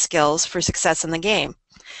these skills for success in the game.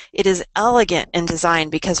 It is elegant in design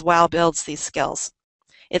because WoW builds these skills.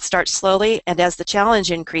 It starts slowly, and as the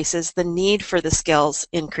challenge increases, the need for the skills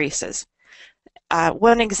increases.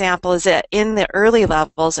 One example is that in the early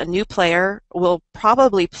levels, a new player will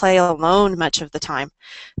probably play alone much of the time.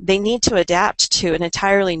 They need to adapt to an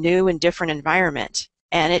entirely new and different environment,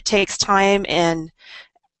 and it takes time and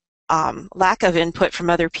lack of input from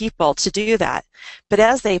other people to do that. But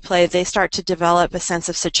as they play, they start to develop a sense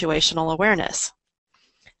of situational awareness.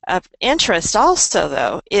 Of interest also,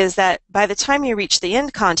 though, is that by the time you reach the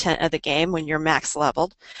end content of the game, when you're max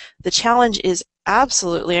leveled, the challenge is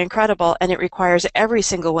absolutely incredible, and it requires every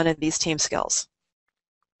single one of these team skills.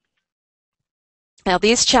 Now,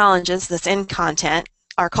 these challenges, this end content,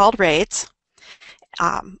 are called raids,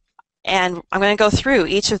 and I'm going to go through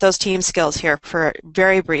each of those team skills here for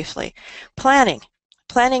very briefly. Planning.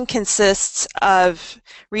 Planning consists of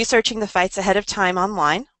researching the fights ahead of time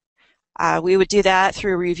online. We would do that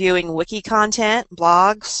through reviewing wiki content,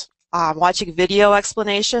 blogs, watching video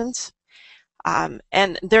explanations,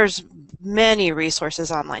 and there's many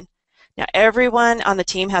resources online. Now, everyone on the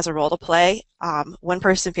team has a role to play. One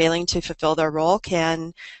person failing to fulfill their role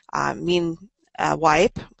can mean a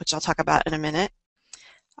wipe, which I'll talk about in a minute.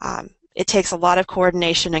 It takes a lot of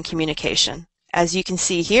coordination and communication. As you can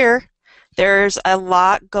see here, there's a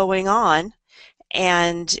lot going on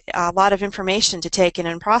and a lot of information to take in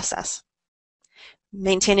and process.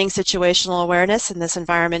 Maintaining situational awareness in this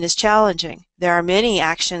environment is challenging. There are many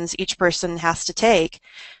actions each person has to take,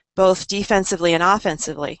 both defensively and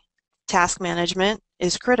offensively. Task management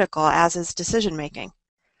is critical, as is decision making.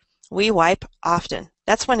 We wipe often.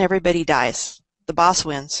 That's when everybody dies. The boss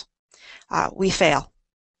wins. We fail.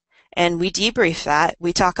 And we debrief that.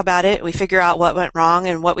 We talk about it. We figure out what went wrong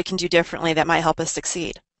and what we can do differently that might help us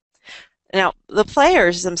succeed. Now, the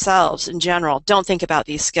players themselves, in general, don't think about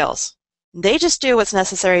these skills. They just do what's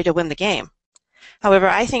necessary to win the game. However,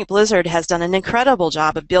 I think Blizzard has done an incredible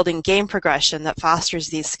job of building game progression that fosters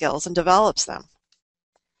these skills and develops them.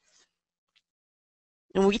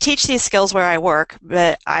 And we teach these skills where I work,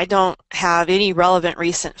 but I don't have any relevant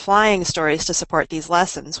recent flying stories to support these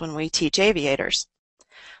lessons when we teach aviators.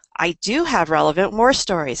 I do have relevant war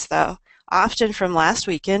stories, though, often from last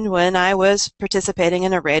weekend when I was participating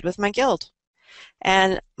in a raid with my guild.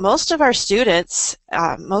 And most of our students,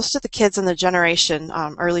 most of the kids in the generation,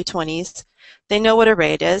 early 20s, they know what a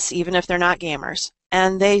raid is, even if they're not gamers.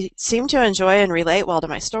 And they seem to enjoy and relate well to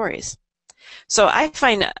my stories. So I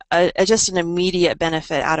find just an immediate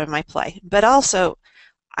benefit out of my play. But also,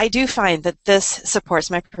 I do find that this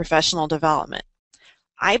supports my professional development.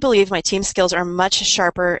 I believe my team skills are much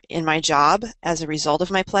sharper in my job as a result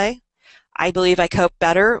of my play. I believe I cope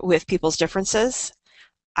better with people's differences.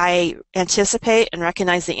 I anticipate and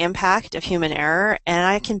recognize the impact of human error, and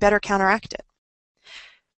I can better counteract it.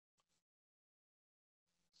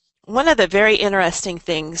 One of the very interesting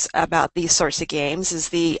things about these sorts of games is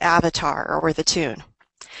the avatar or the toon.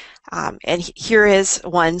 And here is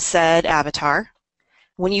one said avatar.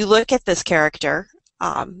 When you look at this character,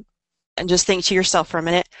 and just think to yourself for a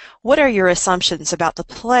minute, what are your assumptions about the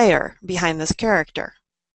player behind this character?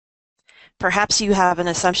 Perhaps you have an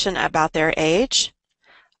assumption about their age,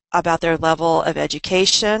 about their level of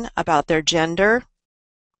education, about their gender.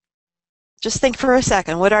 Just think for a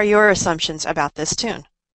second, what are your assumptions about this toon?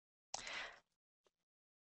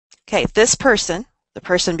 Okay, this person, the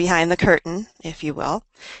person behind the curtain, if you will,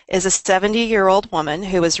 is a 70-year-old woman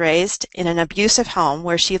who was raised in an abusive home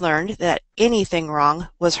where she learned that anything wrong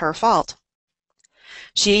was her fault.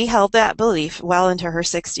 She held that belief well into her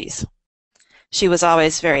 60s. She was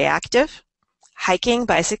always very active. Hiking,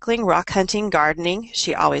 bicycling, rock hunting, gardening.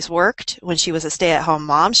 She always worked. When she was a stay-at-home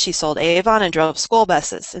mom, she sold Avon and drove school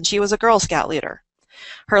buses, and she was a Girl Scout leader.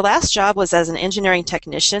 Her last job was as an engineering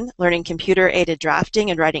technician, learning computer-aided drafting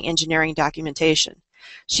and writing engineering documentation.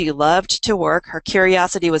 She loved to work, her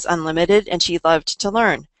curiosity was unlimited, and she loved to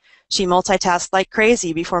learn. She multitasked like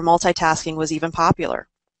crazy before multitasking was even popular.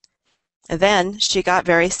 And then she got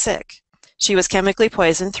very sick. She was chemically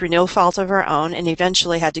poisoned through no fault of her own and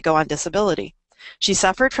eventually had to go on disability. She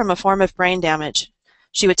suffered from a form of brain damage.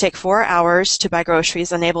 She would take 4 hours to buy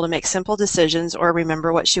groceries, unable to make simple decisions or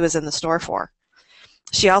remember what she was in the store for.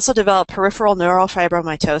 She also developed peripheral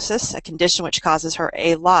neurofibromatosis, a condition which causes her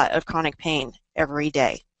a lot of chronic pain every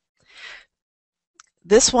day.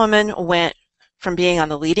 This woman went from being on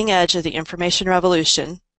the leading edge of the information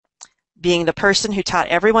revolution, being the person who taught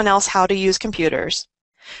everyone else how to use computers,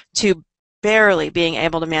 to barely being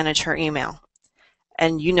able to manage her email.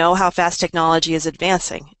 And you know how fast technology is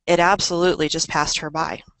advancing. It absolutely just passed her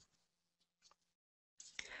by.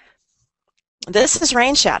 This is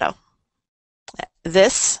Rain Shadow.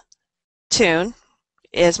 This toon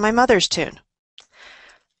is my mother's toon.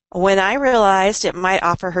 When I realized it might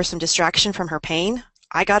offer her some distraction from her pain,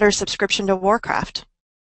 I got her a subscription to Warcraft.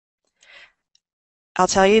 I'll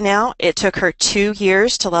tell you now, it took her 2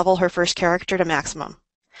 years to level her first character to maximum.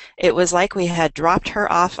 It was like we had dropped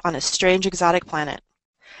her off on a strange exotic planet.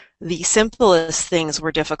 The simplest things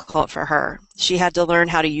were difficult for her. She had to learn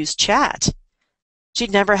how to use chat.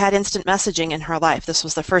 She'd never had instant messaging in her life. This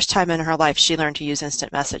was the first time in her life she learned to use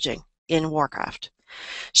instant messaging in Warcraft.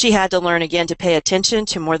 She had to learn again to pay attention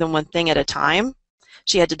to more than one thing at a time.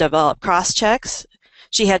 She had to develop cross-checks.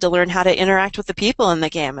 She had to learn how to interact with the people in the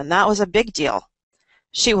game, and that was a big deal.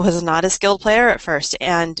 She was not a skilled player at first,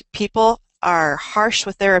 and people are harsh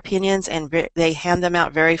with their opinions and they hand them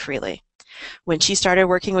out very freely. When she started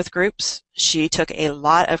working with groups, she took a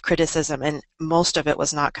lot of criticism, and most of it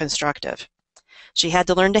was not constructive. She had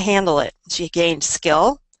to learn to handle it. She gained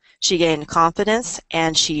skill, she gained confidence,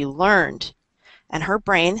 and she learned. And her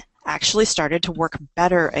brain actually started to work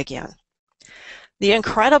better again. The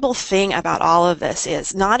incredible thing about all of this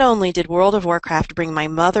is not only did World of Warcraft bring my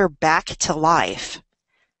mother back to life,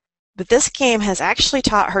 but this game has actually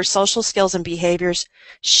taught her social skills and behaviors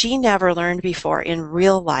she never learned before in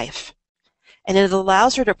real life. And it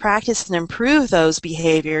allows her to practice and improve those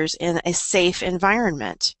behaviors in a safe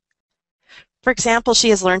environment. For example, she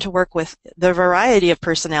has learned to work with the variety of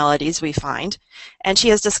personalities we find, and she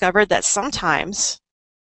has discovered that sometimes,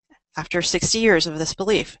 after 60 years of this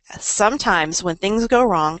belief, sometimes when things go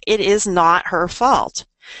wrong, it is not her fault.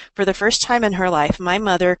 For the first time in her life, my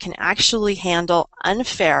mother can actually handle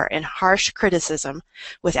unfair and harsh criticism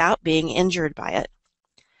without being injured by it.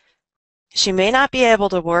 She may not be able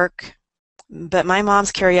to work, but my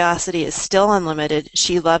mom's curiosity is still unlimited.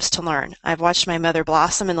 She loves to learn. I've watched my mother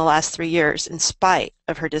blossom in the last 3 years in spite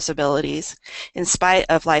of her disabilities, in spite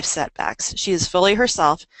of life setbacks. She is fully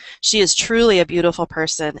herself. She is truly a beautiful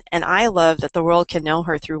person, and I love that the world can know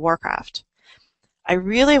her through Warcraft. I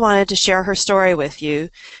really wanted to share her story with you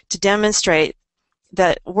to demonstrate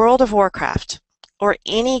that World of Warcraft, or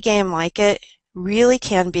any game like it, really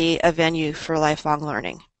can be a venue for lifelong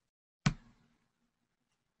learning.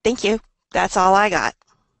 Thank you. That's all I got.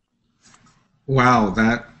 Wow,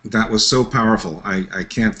 that was so powerful. I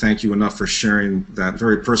can't thank you enough for sharing that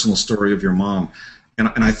very personal story of your mom. And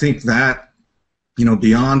I think that, you know,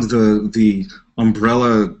 beyond the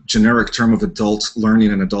umbrella generic term of adult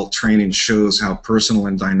learning and adult training, shows how personal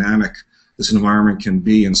and dynamic this environment can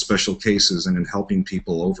be in special cases and in helping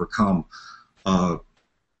people overcome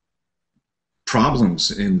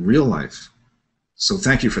problems in real life. So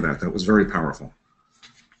thank you for that. That was very powerful.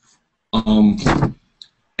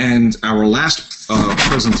 And our last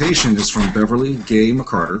presentation is from Beverly Gay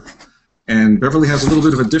McCarter. And Beverly has a little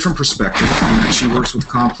bit of a different perspective in that she works with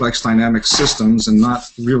complex dynamic systems and not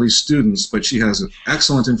really students, but she has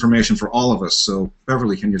excellent information for all of us. So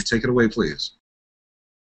Beverly, can you take it away, please?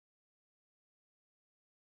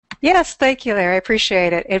 Yes, thank you, Larry. I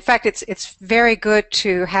appreciate it. In fact, it's very good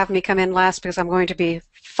to have me come in last because I'm going to be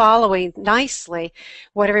following nicely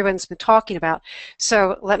what everyone's been talking about.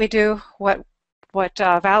 So let me do what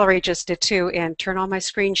Valerie just did too, and turn on my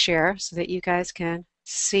screen share so that you guys can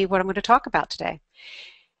see what I'm going to talk about today.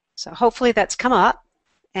 So hopefully that's come up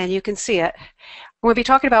and you can see it. We'll be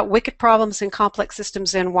talking about wicked problems in complex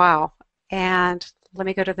systems in WoW. And let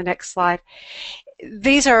me go to the next slide.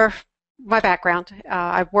 These are my background.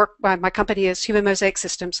 My company is Human Mosaic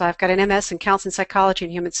Systems. I've got an MS in Counseling Psychology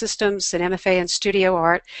and Human Systems, an MFA in Studio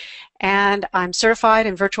Art, and I'm certified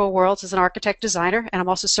in virtual worlds as an architect designer, and I'm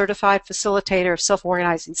also certified facilitator of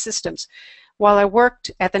self-organizing systems. While I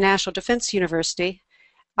worked at the National Defense University,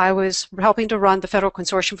 I was helping to run the Federal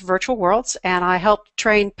Consortium for Virtual Worlds, and I helped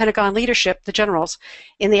train Pentagon leadership, the generals,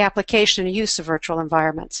 in the application and use of virtual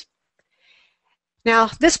environments.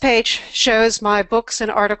 Now, this page shows my books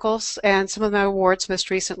and articles and some of my awards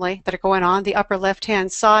most recently that are going on. The upper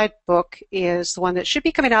left-hand side book is the one that should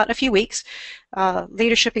be coming out in a few weeks,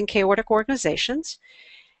 Leadership in Chaotic Organizations.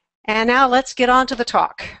 And now let's get on to the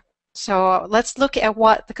talk. So let's look at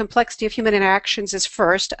what the complexity of human interactions is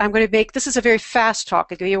first. I'm going to make, this is a very fast talk,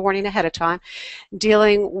 I'll give you a warning ahead of time,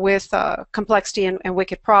 dealing with complexity and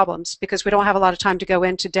wicked problems because we don't have a lot of time to go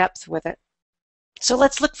into depth with it. So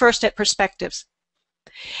let's look first at perspectives.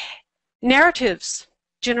 Narratives.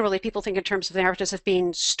 Generally, people think in terms of narratives as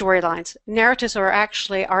being storylines. Narratives are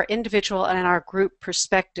actually our individual and our group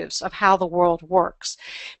perspectives of how the world works.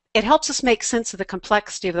 It helps us make sense of the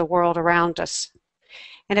complexity of the world around us.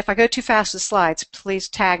 And if I go too fast with slides, please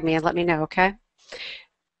tag me and let me know, okay?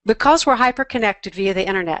 Because we're hyper-connected via the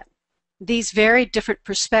internet, these very different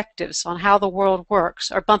perspectives on how the world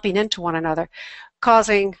works are bumping into one another,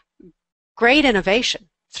 causing great innovation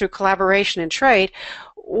through collaboration and trade,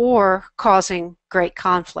 or causing great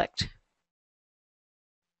conflict.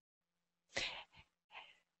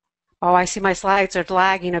 Oh, I see my slides are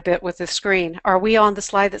lagging a bit with the screen. Are we on the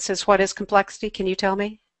slide that says what is complexity? Can you tell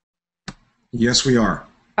me? Yes, we are.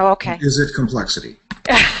 Oh, okay. Is it complexity?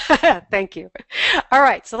 Thank you. All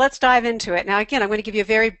right, so let's dive into it. Now, again, I'm going to give you a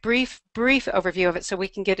very brief overview of it so we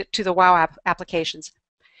can get it to the WoW applications.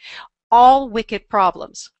 All wicked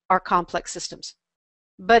problems are complex systems.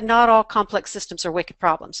 But not all complex systems are wicked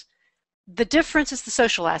problems. The difference is the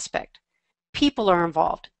social aspect. People are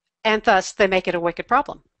involved, and thus they make it a wicked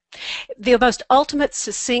problem. The most ultimate,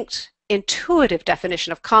 succinct, intuitive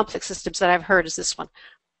definition of complex systems that I've heard is this one.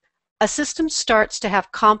 A system starts to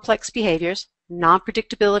have complex behaviors,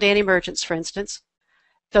 non-predictability and emergence, for instance,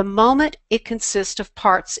 the moment it consists of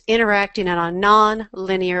parts interacting in a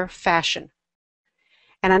non-linear fashion.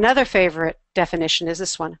 And another favorite definition is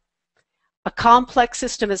this one. A complex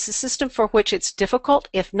system is a system for which it's difficult,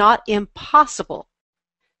 if not impossible,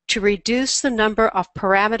 to reduce the number of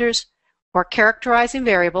parameters or characterizing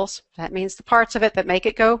variables, that means the parts of it that make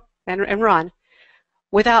it go and run,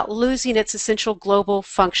 without losing its essential global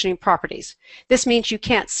functioning properties. This means you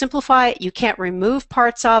can't simplify it, you can't remove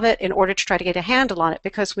parts of it in order to try to get a handle on it,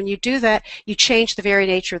 because when you do that, you change the very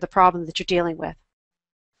nature of the problem that you're dealing with.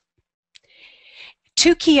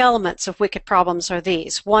 Two key elements of wicked problems are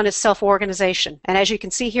these. One is self-organization, and as you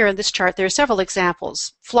can see here in this chart, there are several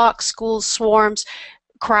examples. Flocks, schools, swarms,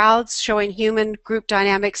 crowds showing human group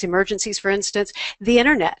dynamics, emergencies, for instance. The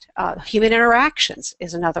internet, human interactions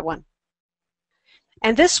is another one.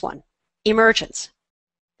 And this one, emergence.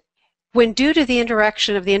 When due to the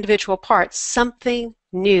interaction of the individual parts, something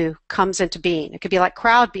new comes into being. It could be like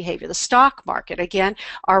crowd behavior, the stock market, again,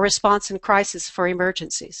 our response in crisis for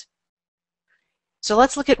emergencies. So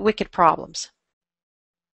let's look at wicked problems.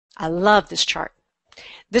 I love this chart.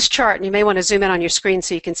 This chart, and you may want to zoom in on your screen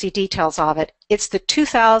so you can see details of it, it's the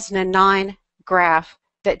 2009 graph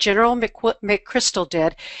that General McChrystal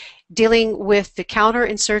did dealing with the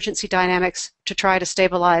counterinsurgency dynamics to try to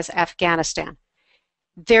stabilize Afghanistan.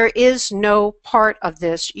 There is no part of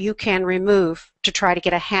this you can remove to try to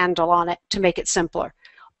get a handle on it to make it simpler.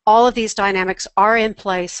 All of these dynamics are in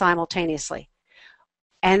play simultaneously.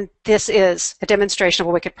 And this is a demonstration of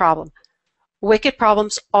a wicked problem. Wicked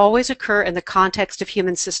problems always occur in the context of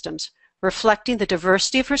human systems, reflecting the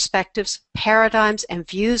diversity of perspectives, paradigms, and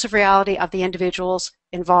views of reality of the individuals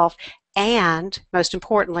involved, and, most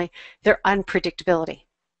importantly, their unpredictability.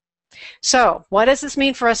 So, what does this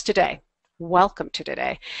mean for us today? Welcome to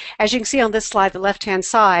today. As you can see on this slide, the left-hand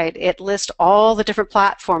side, it lists all the different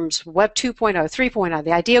platforms, Web 2.0, 3.0,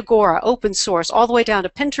 the Idea Agora, open source, all the way down to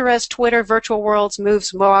Pinterest, Twitter, virtual worlds,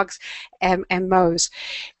 moves, mogs, and mo's.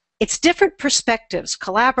 It's different perspectives,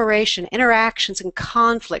 collaboration, interactions, and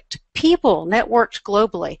conflict, people networked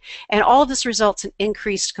globally, and all of this results in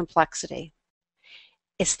increased complexity.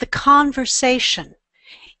 It's the conversation.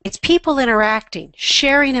 It's people interacting,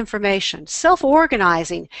 sharing information,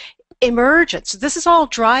 self-organizing, emergence. This is all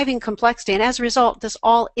driving complexity, and as a result, this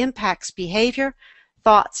all impacts behavior,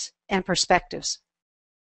 thoughts, and perspectives.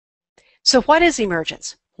 So what is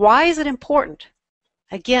emergence? Why is it important?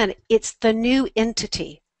 Again, it's the new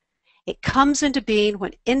entity. It comes into being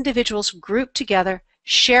when individuals group together,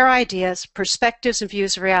 share ideas, perspectives, and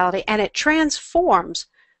views of reality, and it transforms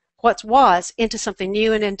what was into something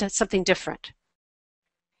new and into something different.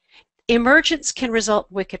 Emergence can result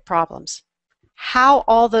in wicked problems. How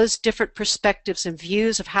all those different perspectives and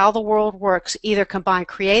views of how the world works either combine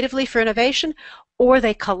creatively for innovation or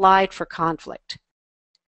they collide for conflict.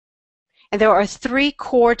 And there are three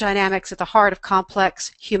core dynamics at the heart of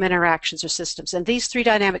complex human interactions or systems. And these three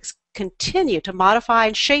dynamics continue to modify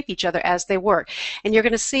and shape each other as they work. And you're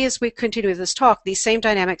going to see as we continue with this talk, these same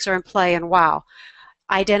dynamics are in play in WOW.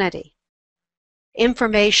 Identity,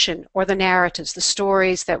 information or the narratives, the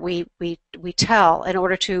stories that we tell in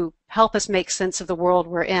order to help us make sense of the world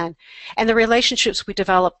we're in, and the relationships we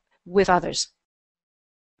develop with others.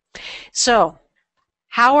 So,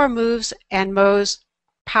 how are moves and mo's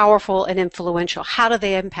powerful and influential? How do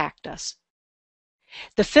they impact us?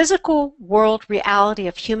 The physical world reality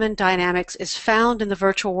of human dynamics is found in the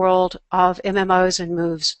virtual world of MMOs and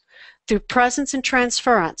moves. Through presence and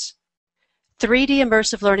transference, 3D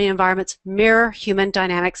immersive learning environments mirror human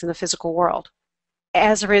dynamics in the physical world.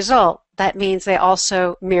 As a result, that means they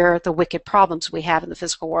also mirror the wicked problems we have in the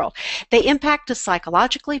physical world. They impact us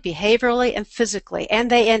psychologically, behaviorally, and physically,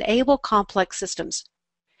 and they enable complex systems.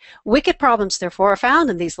 Wicked problems, therefore, are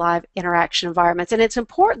found in these live interaction environments, and it's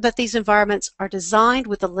important that these environments are designed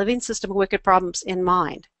with the living system of wicked problems in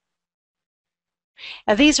mind.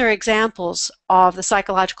 Now, these are examples of the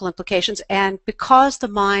psychological implications, and because the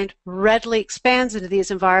mind readily expands into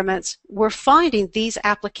these environments, we're finding these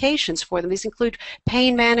applications for them. These include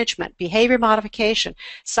pain management, behavior modification,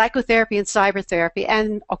 psychotherapy and cybertherapy,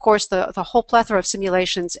 and, of course, the whole plethora of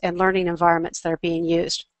simulations and learning environments that are being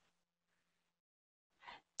used.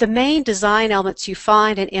 The main design elements you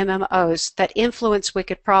find in MMOs that influence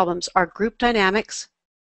wicked problems are group dynamics,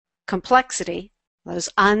 complexity, those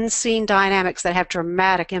unseen dynamics that have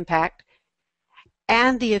dramatic impact,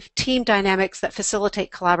 and the team dynamics that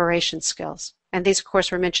facilitate collaboration skills. And these, of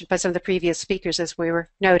course, were mentioned by some of the previous speakers as we were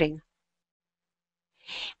noting.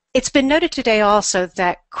 It's been noted today also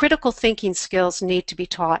that critical thinking skills need to be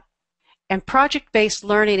taught, and project-based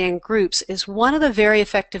learning in groups is one of the very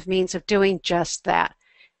effective means of doing just that.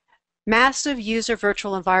 Massive user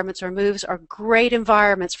virtual environments or moves are great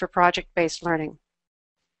environments for project-based learning.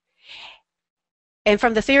 And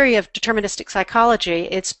from the theory of deterministic psychology,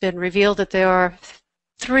 it's been revealed that there are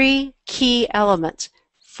three key elements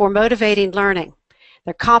for motivating learning.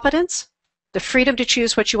 They're competence, the freedom to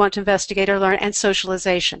choose what you want to investigate or learn, and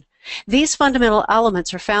socialization. These fundamental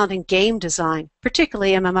elements are found in game design,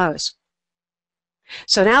 particularly MMOs.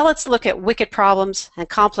 So now let's look at wicked problems and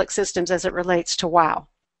complex systems as it relates to WoW.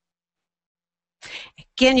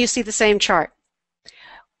 Again, you see the same chart.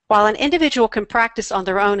 While an individual can practice on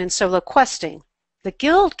their own in solo questing, the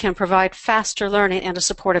guild can provide faster learning and a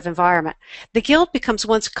supportive environment. The guild becomes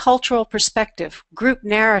one's cultural perspective, group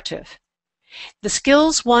narrative. The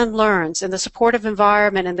skills one learns in the supportive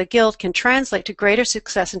environment in the guild can translate to greater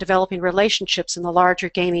success in developing relationships in the larger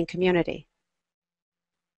gaming community.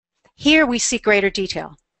 Here we see greater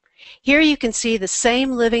detail. Here you can see the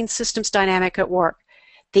same living systems dynamic at work,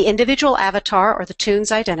 the individual avatar or the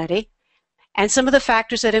toon's identity, and some of the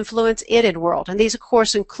factors that influence it in world. And these, of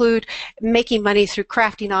course, include making money through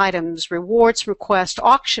crafting items, rewards from quest,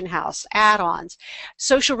 auction house, add-ons,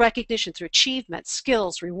 social recognition through achievements,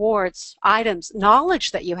 skills, rewards, items,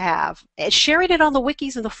 knowledge that you have, sharing it on the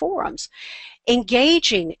wikis and the forums,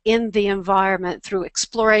 engaging in the environment through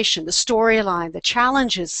exploration, the storyline, the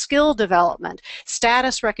challenges, skill development,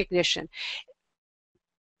 status recognition.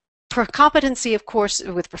 For competency, of course,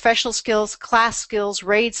 with professional skills, class skills,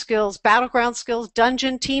 raid skills, battleground skills,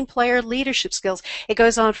 dungeon, team player, leadership skills. It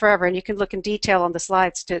goes on forever, and you can look in detail on the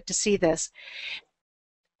slides to see this.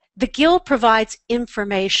 The guild provides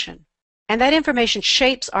information, and that information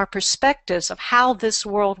shapes our perspectives of how this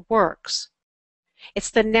world works.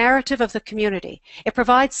 It's the narrative of the community. It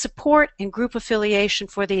provides support and group affiliation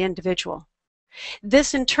for the individual.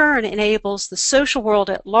 This, in turn, enables the social world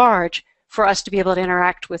at large for us to be able to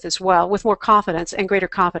interact with as well, with more confidence and greater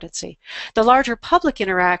competency. The larger public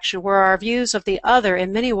interaction, where our views of the other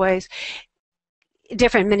in many ways,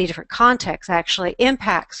 in many different contexts actually,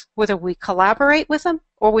 impacts whether we collaborate with them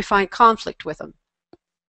or we find conflict with them.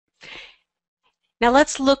 Now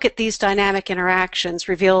let's look at these dynamic interactions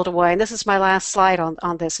revealed away, and this is my last slide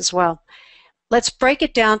on this as well. Let's break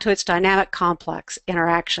it down to its dynamic complex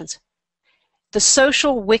interactions. The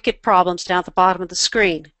social wicked problems down at the bottom of the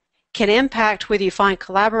screen can impact whether you find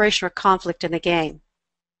collaboration or conflict in the game.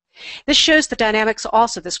 This shows the dynamics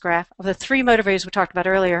also, this graph, of the three motivators we talked about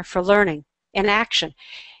earlier for learning and action.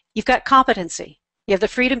 You've got competency, you have the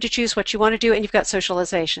freedom to choose what you want to do, and you've got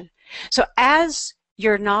socialization. So as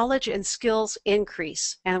your knowledge and skills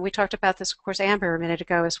increase, and we talked about this, of course, Amber, a minute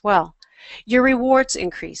ago as well, your rewards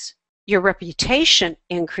increase, your reputation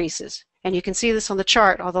increases, and you can see this on the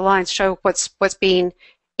chart. All the lines show what's being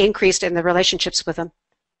increased in the relationships with them.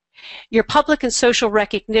 Your public and social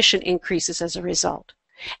recognition increases as a result.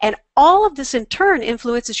 And all of this in turn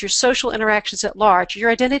influences your social interactions at large,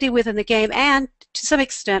 your identity within the game, and to some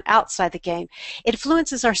extent outside the game. It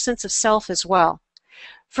influences our sense of self as well.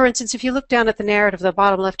 For instance, if you look down at the narrative, the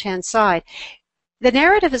bottom left-hand side, the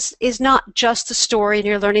narrative is not just the story, and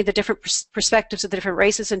you're learning the different perspectives of the different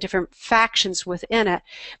races and different factions within it,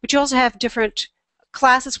 but you also have different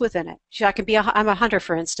classes within it. I'm a hunter,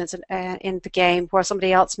 for instance, in the game, where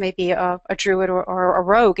somebody else may be a druid or a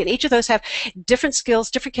rogue, and each of those have different skills,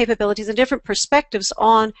 different capabilities, and different perspectives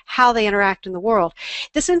on how they interact in the world.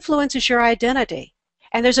 This influences your identity,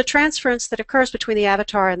 and there's a transference that occurs between the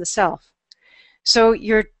avatar and the self. So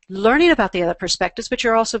you're learning about the other perspectives, but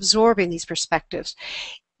you're also absorbing these perspectives.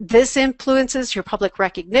 This influences your public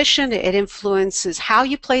recognition. It influences how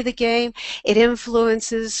you play the game. It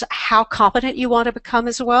influences how competent you want to become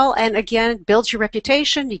as well. And again, builds your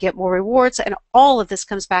reputation. You get more rewards. And all of this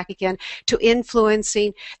comes back again to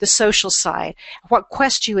influencing the social side. What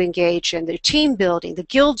quests you engage in, the team building, the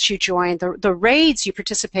guilds you join, the raids you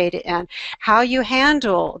participate in, how you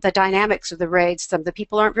handle the dynamics of the raids. Some of the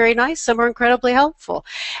people aren't very nice. Some are incredibly helpful.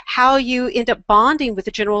 How you end up bonding with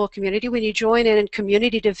the general community when you join in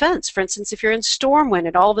community events. For instance, if you're in Stormwind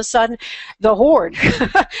and all of a sudden the Horde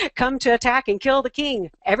come to attack and kill the king,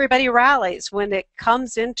 everybody rallies when it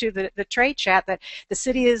comes into the trade chat that the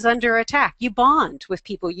city is under attack. You bond with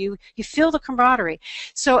people. You feel the camaraderie.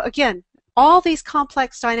 So again, all these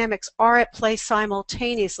complex dynamics are at play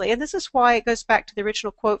simultaneously, and this is why it goes back to the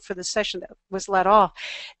original quote for the session that was led off,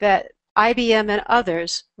 that IBM and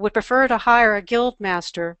others would prefer to hire a guild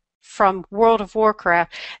master from World of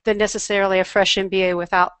Warcraft than necessarily a fresh MBA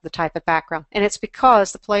without the type of background. And it's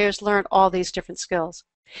because the players learn all these different skills.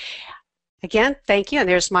 Again, thank you. And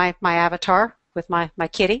there's my avatar with my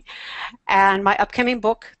kitty. And my upcoming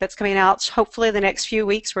book that's coming out hopefully the next few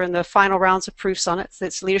weeks. We're in the final rounds of proofs on it.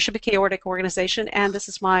 It's Leadership of Chaotic Organization. And this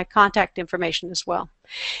is my contact information as well.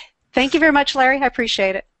 Thank you very much, Larry. I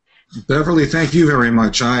appreciate it. Beverly, thank you very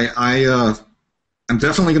much. I'm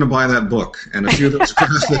definitely going to buy that book, and a few of those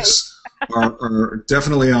graphics are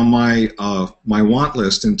definitely on my my want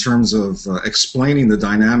list in terms of explaining the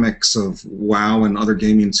dynamics of WoW and other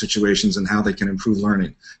gaming situations and how they can improve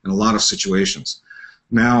learning in a lot of situations.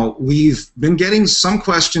 Now, we've been getting some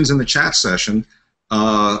questions in the chat session,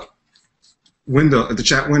 the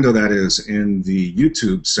chat window that is, in the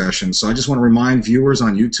YouTube session. So I just want to remind viewers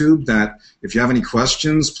on YouTube that if you have any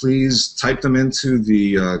questions, please type them into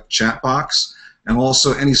the chat box. And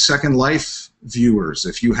also any Second Life viewers,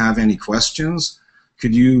 if you have any questions,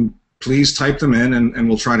 could you please type them in, and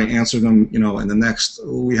we'll try to answer them, you know, in the next,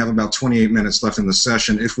 we have about 28 minutes left in the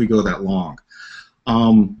session if we go that long.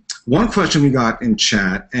 One question we got in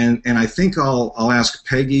chat, and I think I'll ask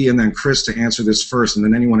Peggy and then Chris to answer this first, and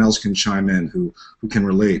then anyone else can chime in who can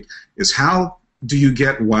relate, is how do you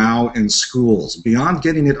get WoW in schools? Beyond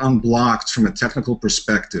getting it unblocked from a technical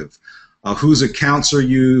perspective, whose accounts are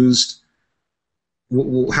used,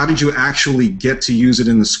 how did you actually get to use it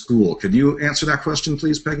in the school? Could you answer that question,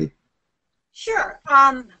 please, Peggy? Sure.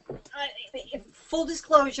 Full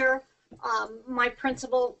disclosure, my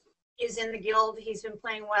principal is in the guild. He's been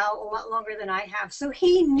playing WoW a lot longer than I have, so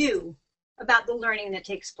he knew about the learning that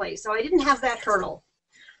takes place. So I didn't have that hurdle.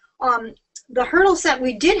 The hurdles that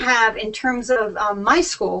we did have in terms of my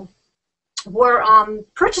school were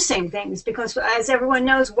purchasing things, because as everyone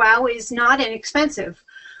knows, WoW is not inexpensive.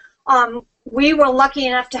 We were lucky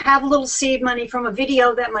enough to have a little seed money from a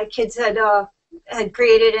video that my kids had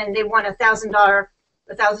created, and they won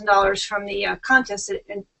 $1,000 from the contest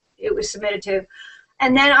it was submitted to.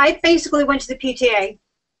 And then I basically went to the PTA.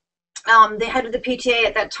 The head of the PTA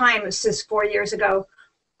at that time, this is 4 years ago,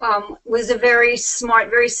 was a very smart,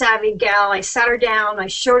 very savvy gal. I sat her down, I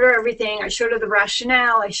showed her everything, I showed her the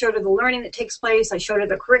rationale, I showed her the learning that takes place, I showed her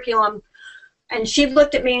the curriculum. And she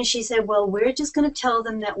looked at me and she said, well, we're just going to tell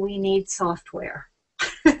them that we need software.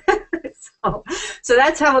 So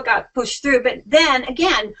that's how it got pushed through. But then,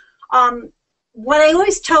 again, what I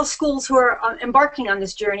always tell schools who are embarking on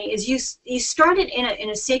this journey is you start it in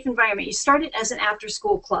a safe environment. You start it as an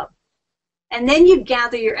after-school club. And then you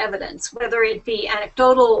gather your evidence, whether it be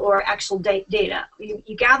anecdotal or actual data.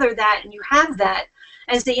 You gather that, and you have that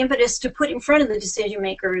as the impetus to put in front of the decision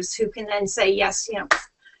makers, who can then say, yes, you know,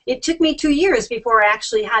 it took me 2 years before I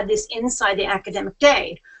actually had this inside the academic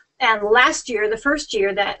day. And last year, the first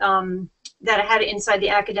year that that I had it inside the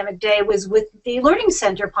academic day was with the Learning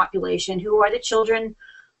Center population, who are the children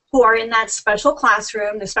who are in that special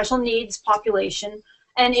classroom, the special needs population.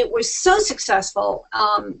 And it was so successful.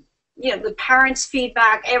 You know, the parents'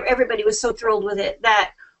 feedback, everybody was so thrilled with it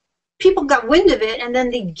that people got wind of it, and then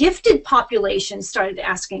the gifted population started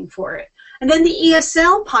asking for it. And then the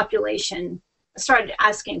ESL population started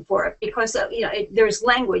asking for it, because you know, there's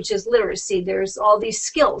language, there's literacy, there's all these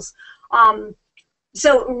skills.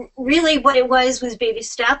 So really what it was baby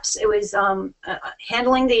steps. It was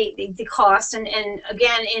handling the cost, and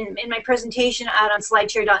again, in my presentation out on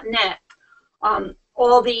slideshare.net,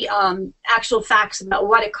 all the actual facts about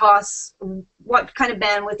what it costs, what kind of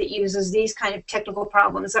bandwidth it uses, these kind of technical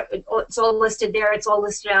problems. It's all listed there. It's all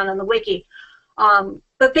listed out on the wiki.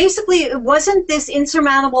 But basically, it wasn't this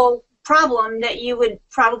insurmountable problem that you would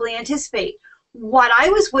probably anticipate. What I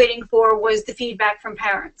was waiting for was the feedback from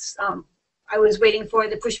parents. I was waiting for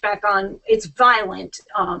the pushback on, it's violent,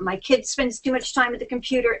 my kid spends too much time at the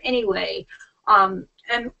computer anyway. And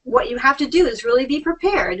what you have to do is really be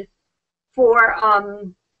prepared for,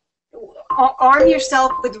 arm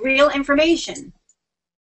yourself with real information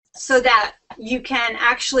so that you can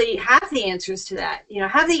actually have the answers to that. You know,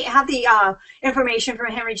 have the information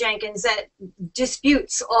from Henry Jenkins that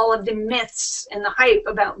disputes all of the myths and the hype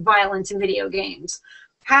about violence in video games.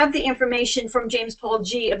 Have the information from James Paul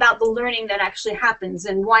G about the learning that actually happens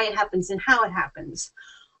and why it happens and how it happens.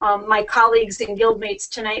 My colleagues and guildmates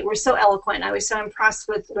tonight were so eloquent. I was so impressed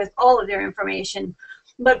with all of their information.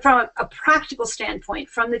 But from a practical standpoint,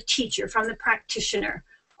 from the teacher, from the practitioner,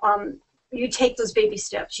 you take those baby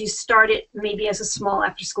steps. You start it maybe as a small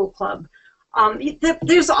after-school club.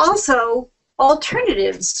 There's also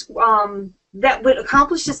alternatives that would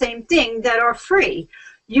accomplish the same thing that are free.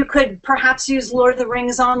 You could perhaps use Lord of the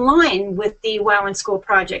Rings Online with the WoW in School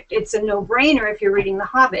project. It's a no-brainer if you're reading The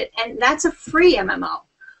Hobbit, and that's a free MMO.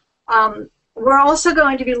 We're also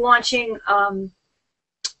going to be launching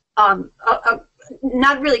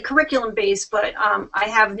not really curriculum-based, but I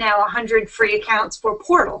have now 100 free accounts for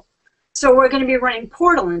Portal. So we're going to be running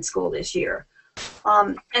Portal in school this year.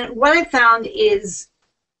 And what I found is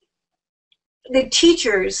the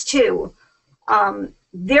teachers, too,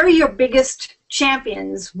 they're your biggest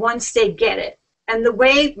champions once they get it. And the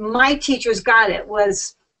way my teachers got it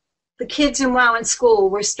was the kids in WoW in school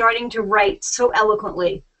were starting to write so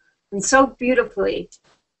eloquently and so beautifully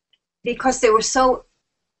because they were so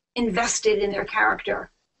invested in their character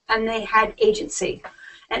and they had agency.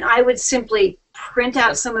 And I would simply print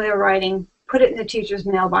out some of their writing, put it in the teacher's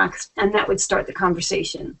mailbox, and that would start the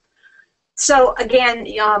conversation. So again,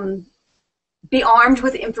 be armed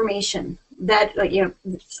with information. That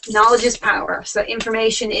knowledge is power. So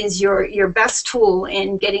information is your best tool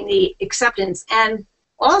in getting the acceptance. And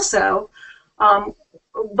also,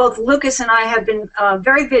 both Lucas and I have been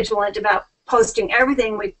very vigilant about posting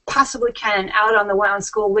everything we possibly can out on the WOW in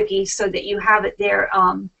School wiki so that you have it there.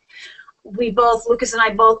 Lucas and I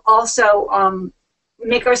both also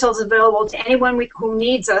make ourselves available to anyone who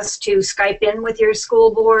needs us to Skype in with your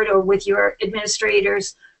school board or with your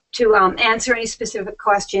administrators to answer any specific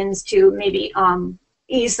questions to maybe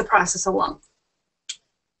ease the process along.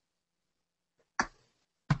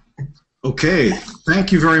 Okay,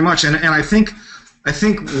 thank you very much. And I think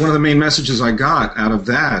one of the main messages I got out of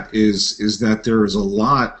that is that there is a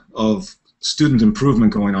lot of student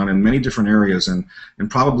improvement going on in many different areas, and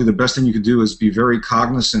probably the best thing you could do is be very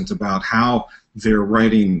cognizant about how their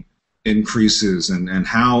writing increases and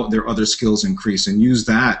how their other skills increase, and use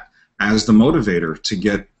that as the motivator to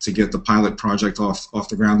get the pilot project off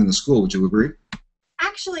the ground in the school. Would you agree?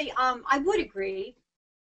 Actually, I would agree,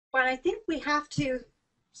 but I think we have to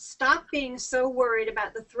stop being so worried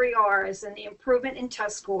about the 3 R's and the improvement in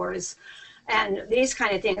test scores and these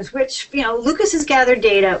kind of things, which, Lucas has gathered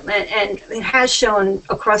data and it has shown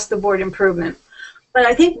across the board improvement. But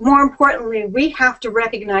I think more importantly, we have to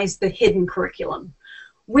recognize the hidden curriculum.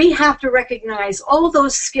 We have to recognize all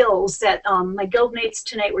those skills that my guildmates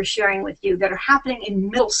tonight were sharing with you that are happening in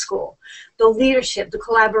middle school. The leadership, the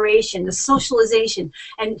collaboration, the socialization.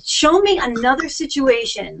 And show me another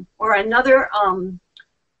situation or another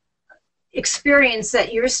experience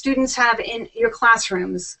that your students have in your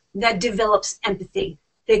classrooms that develops empathy,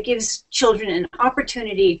 that gives children an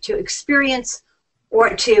opportunity to experience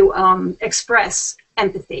or to express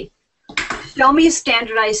empathy. Show me a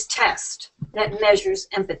standardized test that measures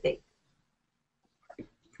empathy.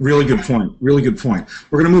 Really good point. Really good point.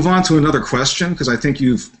 We're going to move on to another question because I think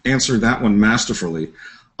you've answered that one masterfully.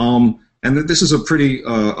 And this is a pretty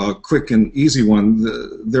quick and easy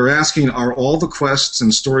one. They're asking, are all the quests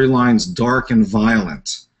and storylines dark and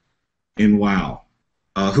violent in WoW?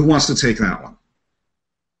 Who wants to take that one?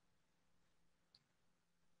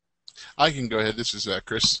 I can go ahead. This is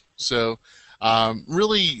Chris. So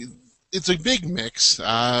really, it's a big mix.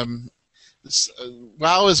 WoW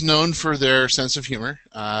is known for their sense of humor.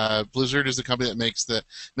 Blizzard is the company that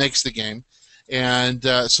makes the game. And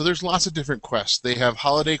so there's lots of different quests. They have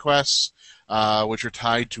holiday quests, which are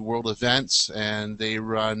tied to world events, and they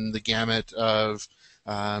run the gamut of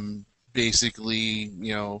basically,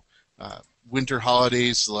 winter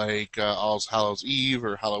holidays like All Hallows Eve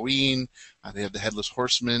or Halloween. They have the Headless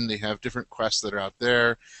Horseman. They have different quests that are out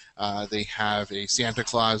there. They have a Santa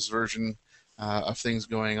Claus version of things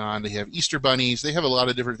going on. They have Easter bunnies. They have a lot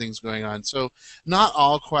of different things going on. So not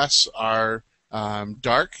all quests are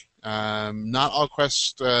dark. Not all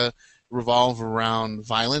quests revolve around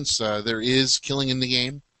violence. There is killing in the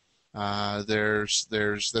game. That's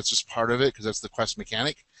just part of it because that's the quest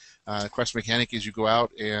mechanic. Quest mechanic is you go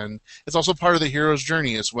out, and it's also part of the hero's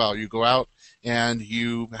journey as well. You go out and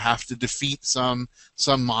you have to defeat some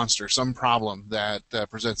monster, some problem that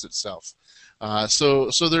presents itself.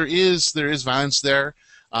 So there is violence there.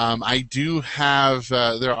 I do have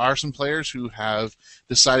there are some players who have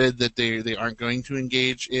decided that they aren't going to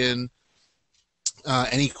engage in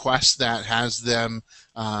any quest that has them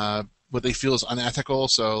what they feel is unethical,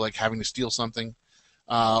 so like having to steal something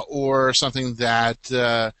or something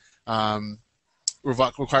that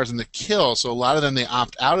requires them to kill. So a lot of them, they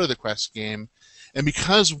opt out of the quest game. And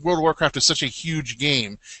because World of Warcraft is such a huge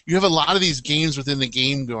game, you have a lot of these games within the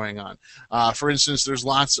game going on. For instance, there's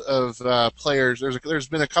lots of players. There's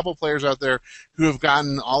been a couple players out there who have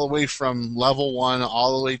gotten all the way from level 1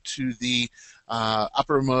 all the way to the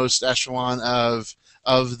uppermost echelon of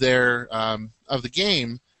the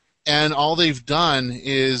game, and all they've done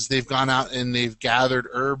is they've gone out and they've gathered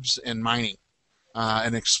herbs and mining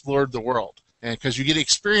and explored the world. And because you get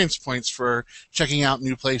experience points for checking out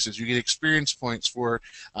new places, you get experience points for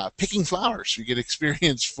picking flowers, you get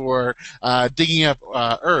experience for digging up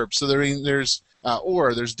herbs. So there's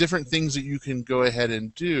different things that you can go ahead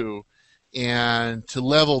and do, and to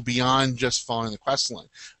level beyond just following the quest line.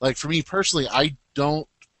 Like for me personally, I don't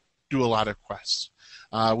do a lot of quests.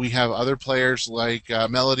 We have other players like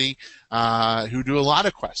Melody who do a lot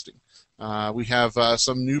of questing. We have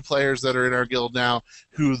some new players that are in our guild now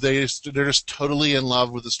who they're just totally in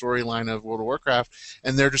love with the storyline of World of Warcraft,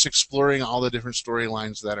 and they're just exploring all the different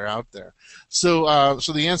storylines that are out there. So,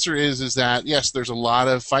 so the answer is that yes, there's a lot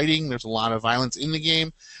of fighting, there's a lot of violence in the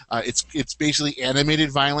game. It's basically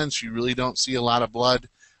animated violence. You really don't see a lot of blood.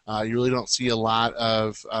 You really don't see a lot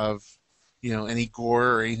of any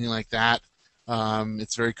gore or anything like that.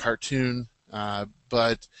 It's very cartoon.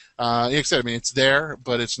 But like I said, I mean, it's there,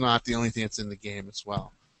 but it's not the only thing that's in the game as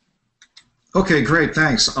well. Okay, great,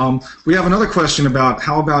 thanks. We have another question about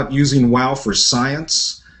how about using WoW for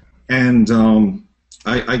science, and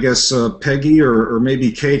I guess Peggy or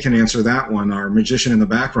maybe Kay can answer that one, our magician in the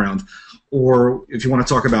background, or if you want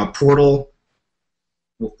to talk about Portal,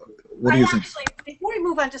 what do you think? Actually, before we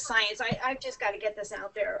move on to science, I've just got to get this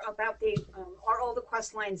out there about the are all the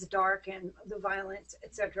quest lines dark and the violence,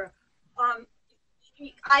 etc.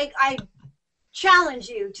 I challenge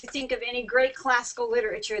you to think of any great classical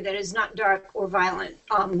literature that is not dark or violent.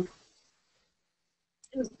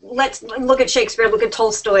 Let's look at Shakespeare, look at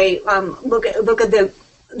Tolstoy, look at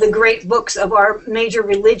the great books of our major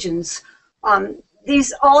religions.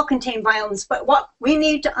 These all contain violence, but what we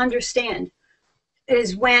need to understand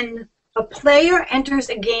is when a player enters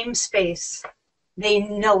a game space, they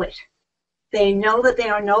know it. They know that they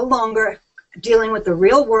are no longer dealing with the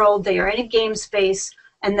real world, they are in a game space,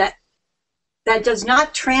 and that does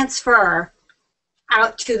not transfer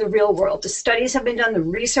out to the real world. The studies have been done, the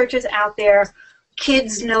research is out there.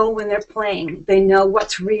 Kids know when they're playing. They know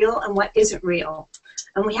what's real and what isn't real.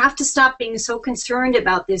 And we have to stop being so concerned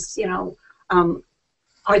about this,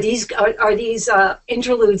 are these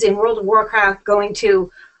interludes in World of Warcraft going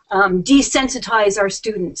to desensitize our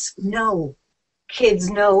students? No. Kids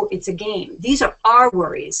know it's a game. These are our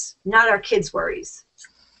worries, not our kids' worries.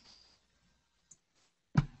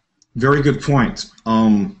 Very good point,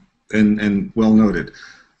 and well noted.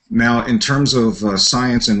 Now, in terms of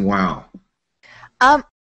science and WoW.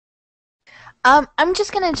 I'm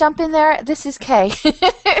just going to jump in there. This is Kay,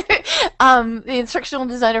 the instructional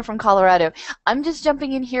designer from Colorado. I'm just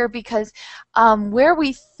jumping in here because where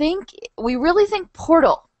we really think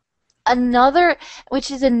Portal,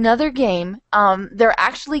 which is another game, they're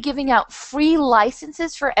actually giving out free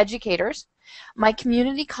licenses for educators. My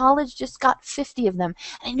community college just got 50 of them.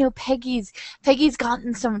 And I know Peggy's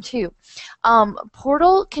gotten some too.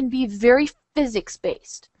 Portal can be very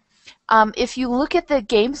physics-based. If you look at the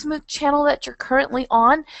gamemooc channel that you're currently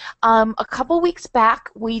on, a couple weeks back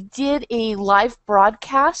we did a live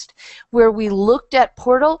broadcast where we looked at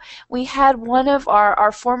Portal. We had one of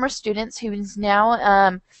our former students who is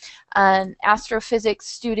now an astrophysics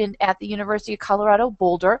student at the University of Colorado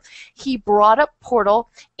Boulder. He brought up Portal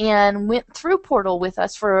and went through Portal with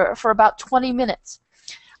us for about 20 minutes.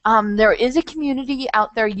 There is a community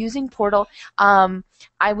out there using Portal.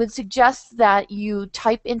 I would suggest that you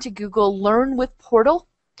type into Google "Learn with Portal"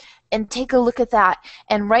 and take a look at that.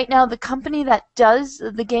 And right now, the company that does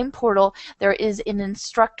the game Portal, there is an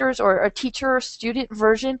instructor's or a teacher or student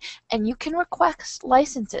version, and you can request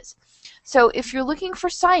licenses. So if you're looking for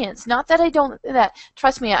science, not that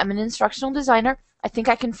trust me, I'm an instructional designer. I think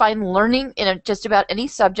I can find learning in just about any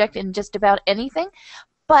subject in just about anything.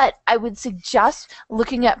 But I would suggest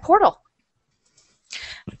looking at Portal.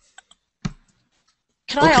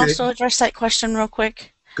 Can I also address that question real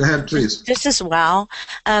quick? Go ahead, please. This is WoW.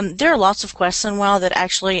 There are lots of quests in WoW that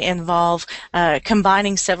actually involve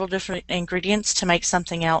combining several different ingredients to make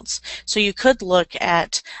something else. So you could look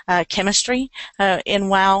at chemistry in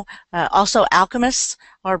WoW. Also, alchemists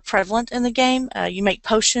are prevalent in the game. You make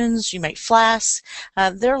potions, you make flasks.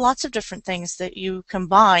 There are lots of different things that you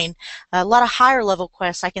combine. A lot of higher level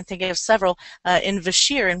quests, I can think of several in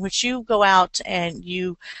Vashir, in which you go out and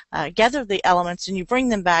you gather the elements and you bring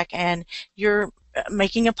them back, and you're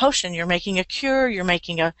making a potion, you're making a cure, you're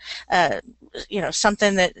making a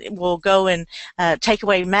something that will go and take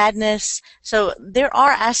away madness. So there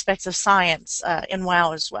are aspects of science in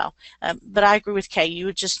WoW as well. But I agree with Kay. You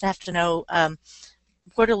would just have to know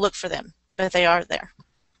where to look for them, but they are there.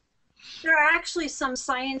 There are actually some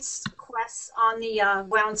science quests on the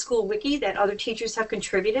WoW in School wiki that other teachers have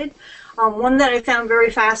contributed. One that I found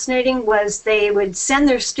very fascinating was they would send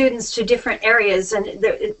their students to different areas, and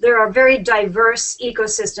there are very diverse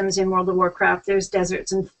ecosystems in World of Warcraft. There's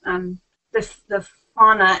deserts, and the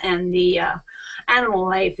fauna and the animal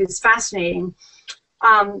life is fascinating.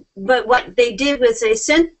 But what they did was they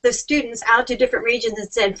sent the students out to different regions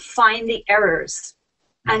and said, find the errors.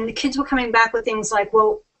 And the kids were coming back with things like,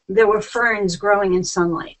 well, there were ferns growing in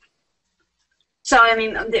sunlight. So, I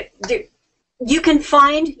mean,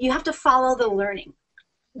 you have to follow the learning.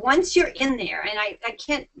 Once you're in there, and I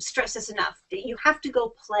can't stress this enough, that you have to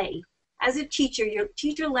go play. As a teacher, your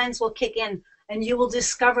teacher lens will kick in, and you will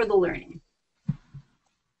discover the learning.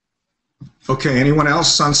 Okay, anyone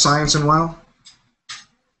else on science and WOW?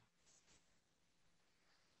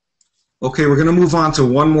 Okay, we're going to move on to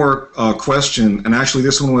one more question, and actually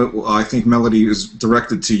this one I think, Melody, is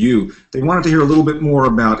directed to you. They wanted to hear a little bit more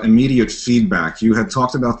about immediate feedback. You had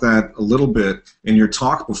talked about that a little bit in your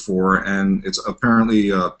talk before, and it's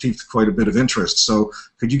apparently piqued quite a bit of interest. So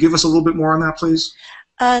could you give us a little bit more on that, please?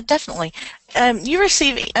 Definitely. You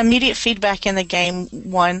receive immediate feedback in the game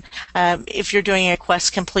one if you're doing a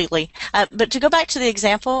quest completely. But to go back to the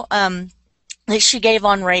example that she gave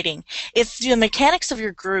on rating, if the mechanics of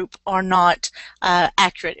your group are not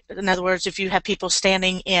accurate, in other words, if you have people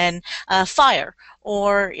standing in fire,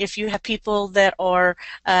 or if you have people that are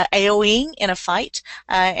AoEing in a fight,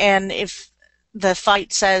 and if the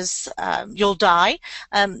fight says you'll die,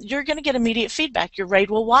 you're going to get immediate feedback. Your raid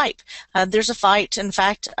will wipe. There's a fight, in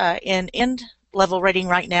fact, in end level rating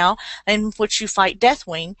right now, in which you fight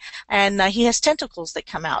Deathwing, and he has tentacles that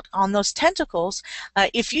come out. On those tentacles,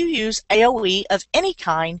 if you use AoE of any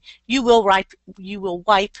kind, you will wipe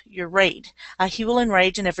your raid. He will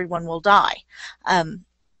enrage and everyone will die.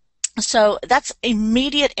 So that's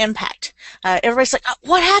immediate impact. Everybody's like, oh,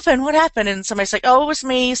 what happened? What happened? And somebody's like, oh, it was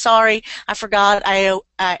me. Sorry, I forgot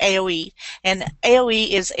AoE. And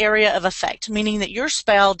AoE is area of effect, meaning that your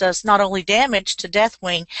spell does not only damage to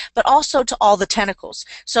Deathwing, but also to all the tentacles.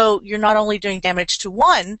 So you're not only doing damage to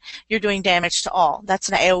one, you're doing damage to all. That's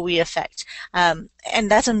an AoE effect.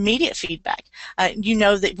 And that's immediate feedback. You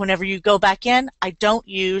know that whenever you go back in, I don't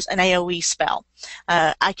use an AoE spell.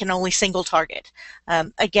 I can only single target.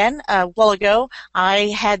 Again, a while ago, I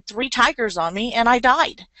had 3 tigers on me and I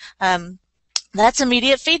died. That's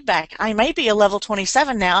immediate feedback. I may be a level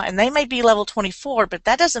 27 now, and they may be level 24, but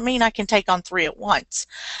that doesn't mean I can take on 3 at once.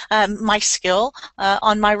 My skill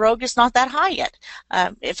on my rogue is not that high yet.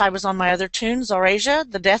 If I was on my other tune, Zorasia,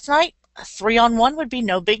 the Death Knight, 3-on-1 would be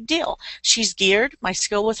no big deal. She's geared. My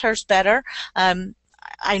skill with her's better.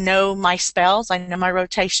 I know my spells. I know my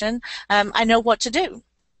rotation. I know what to do.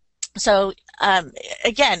 So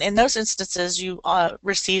again, in those instances, you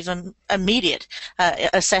receive an immediate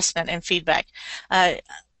assessment and feedback.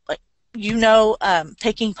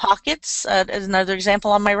 Picking pockets is another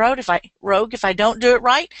example on my rogue. If I don't do it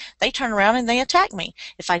right, they turn around and they attack me.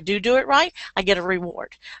 If I do it right, I get a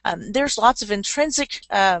reward. There's lots of intrinsic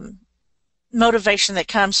motivation that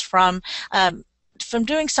comes from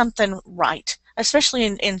doing something right, especially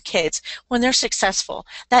in kids. When they're successful,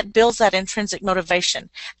 that builds that intrinsic motivation.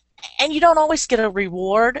 And you don't always get a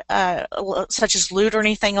reward, such as loot or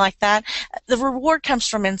anything like that. The reward comes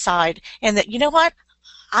from inside, and that, you know what?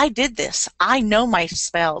 I did this. I know my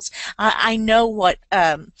spells. I know what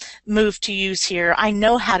move to use here. I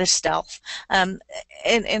know how to stealth.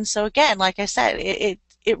 And so again, like I said,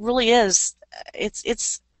 it really is.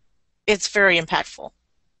 It's very impactful.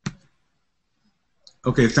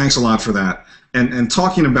 Okay, thanks a lot for that. And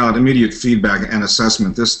talking about immediate feedback and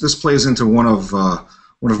assessment, this plays into one of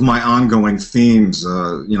my ongoing themes.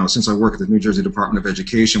 Since I work at the New Jersey Department of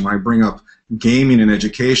Education, when I bring up gaming in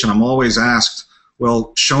education, I'm always asked,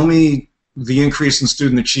 well, show me the increase in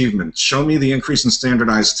student achievement. Show me the increase in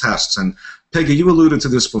standardized tests. And Peggy, you alluded to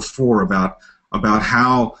this before about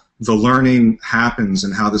how the learning happens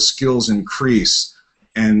and how the skills increase,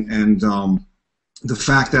 and the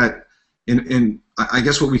fact that I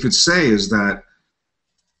guess what we could say is that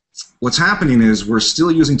what's happening is we're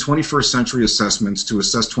still using 21st century assessments to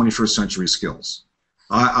assess 21st century skills.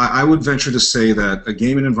 I would venture to say that a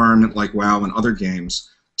gaming environment like WoW and other games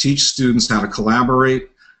teach students how to collaborate,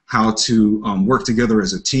 how to work together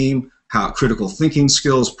as a team, how critical thinking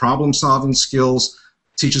skills, problem-solving skills,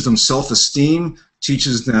 teaches them self-esteem,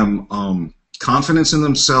 teaches them confidence in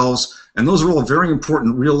themselves, and those are all very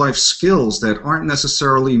important real-life skills that aren't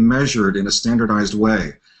necessarily measured in a standardized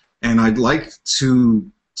way. And I'd like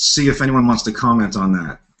to see if anyone wants to comment on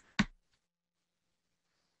that.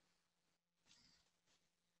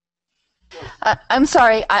 I'm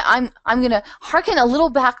sorry. I'm going to hearken a little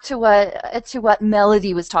back to what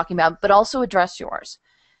Melody was talking about, but also address yours.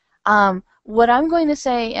 What I'm going to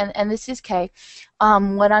say, and this is Kay,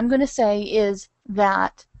 what I'm going to say is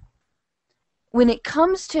that when it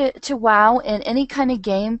comes to WoW and any kind of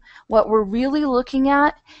game, what we're really looking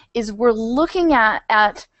at is we're looking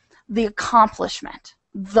at the accomplishment,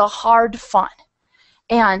 the hard fun.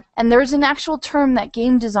 And there's an actual term that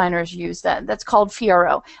game designers use that's called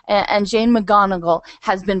Fiero, and Jane McGonigal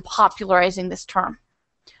has been popularizing this term.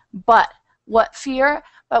 But what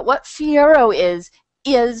But what Fiero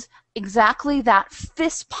is exactly that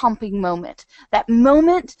fist-pumping moment. That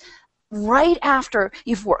moment right after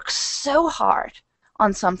you've worked so hard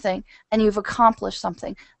on something and you've accomplished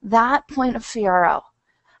something. That point of Fiero.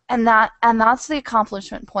 And that's the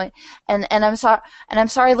accomplishment point. And I'm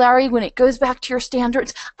sorry, Larry, when it goes back to your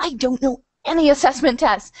standards, I don't know any assessment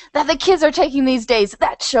tests that the kids are taking these days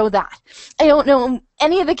that show that. I don't know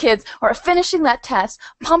any of the kids who are finishing that test,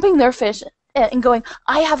 pumping their fist, and going,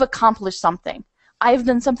 I have accomplished something. I have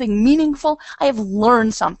done something meaningful. I have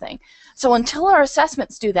learned something. So until our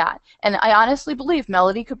assessments do that, and I honestly believe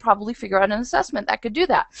Melody could probably figure out an assessment that could do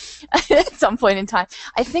that at some point in time.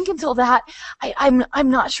 I think until that, I'm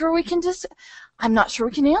not sure we can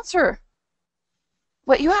answer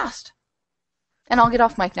what you asked. And I'll get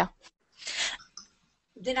off mic now.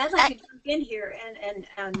 Then I'd like to jump in here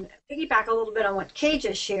and piggyback a little bit on what Kay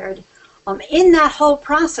just shared. In that whole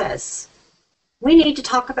process, we need to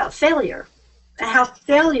talk about failure and how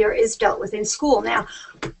failure is dealt with in school. Now,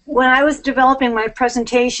 when I was developing my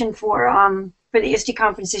presentation for the ISTE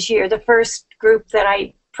conference this year, the first group that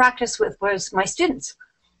I practiced with was my students.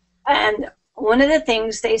 And one of the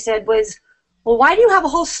things they said was, well, why do you have a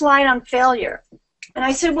whole slide on failure? And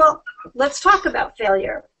I said, well, let's talk about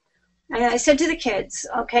failure. And I said to the kids,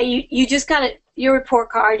 okay, you just got your report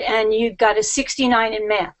card and you got a 69 in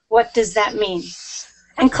math. What does that mean?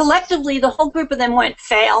 And collectively, the whole group of them went,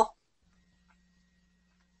 fail.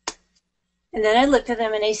 And then I looked at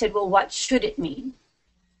them and they said, well, what should it mean?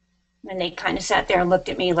 And they kind of sat there and looked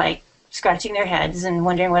at me like scratching their heads and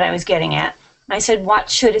wondering what I was getting at. And I said, what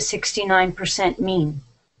should a 69% mean?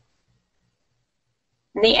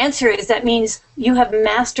 And the answer is that means you have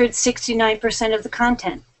mastered 69% of the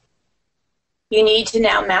content. You need to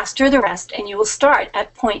now master the rest, and you will start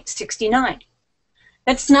at point 69.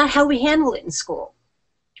 That's not how we handle it in school.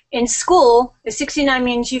 In school, the 69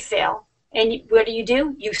 means you fail. And what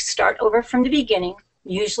do? You start over from the beginning,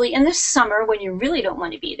 usually in the summer when you really don't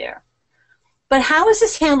want to be there. But how is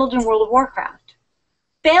this handled in World of Warcraft?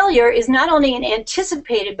 Failure is not only an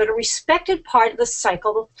anticipated but a respected part of the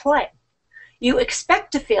cycle of play. You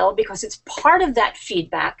expect to fail because it's part of that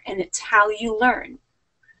feedback and it's how you learn.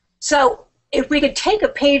 So if we could take a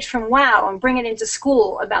page from WoW and bring it into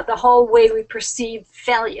school about the whole way we perceive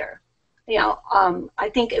failure, I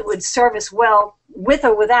think it would serve us well with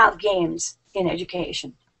or without games in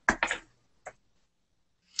education.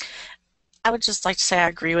 I would just like to say I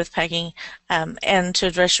agree with Peggy, and to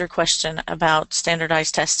address your question about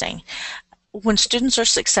standardized testing. When students are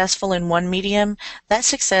successful in one medium, that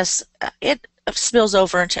success, it spills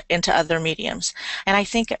over into other mediums. And I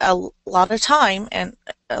think a lot of time, and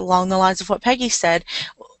along the lines of what Peggy said,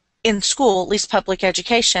 in school, at least public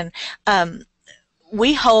education,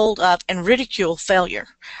 we hold up and ridicule failure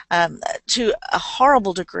to a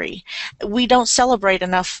horrible degree. We don't celebrate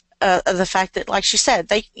enough of the fact that, like she said,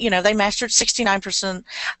 they mastered 69%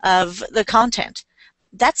 of the content.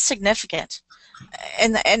 That's significant.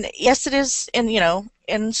 And yes, it is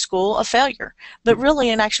in school a failure, but really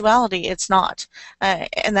in actuality it's not.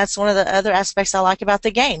 And that's one of the other aspects I like about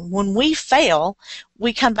the game. When we fail,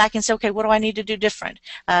 we come back and say, okay, what do I need to do different?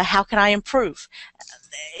 How can I improve?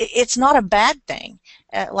 It's not a bad thing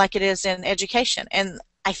like it is in education. And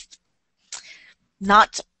I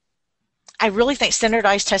really think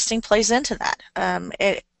standardized testing plays into that.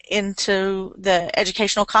 Into the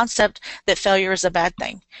educational concept that failure is a bad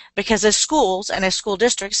thing. Because as schools and as school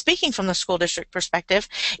districts, speaking from the school district perspective,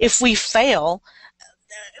 if we fail,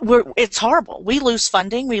 it's horrible. We lose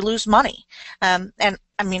funding, we lose money. And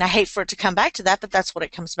I mean, I hate for it to come back to that, but that's what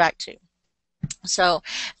it comes back to. So,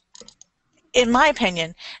 in my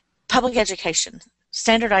opinion, public education,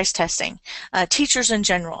 standardized testing, teachers in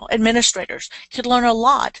general, administrators could learn a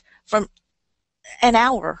lot from an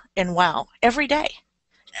hour in WoW every day,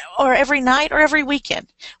 or every night, or every weekend,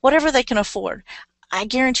 whatever they can afford. I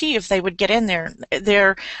guarantee you, if they would get in there,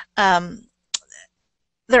 their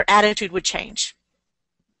attitude would change.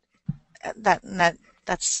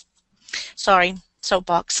 That's sorry,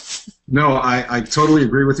 soapbox. No, I totally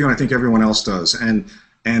agree with you, and I think everyone else does. And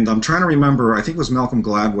I'm trying to remember, I think it was Malcolm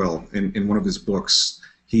Gladwell in one of his books.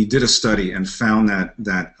 He did a study and found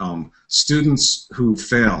that students who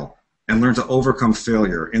fail and learn to overcome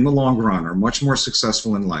failure in the long run are much more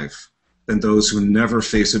successful in life than those who never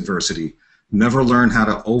face adversity, never learn how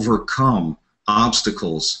to overcome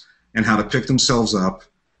obstacles and how to pick themselves up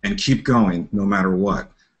and keep going no matter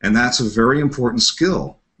what. And that's a very important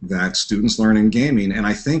skill that students learn in gaming, and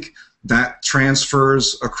I think that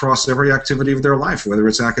transfers across every activity of their life, whether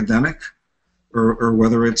it's academic or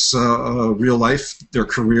whether it's real life, their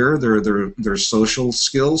career, their social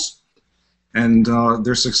skills. and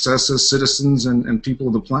their success as citizens and people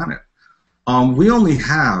of the planet. We only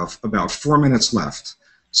have about 4 minutes left,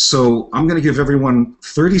 so I'm going to give everyone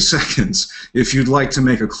 30 seconds if you'd like to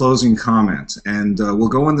make a closing comment, and we'll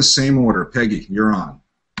go in the same order. Peggy, you're on.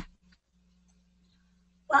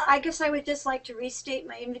 Well, I guess I would just like to restate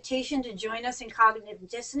my invitation to join us in Cognitive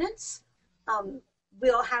Dissonance.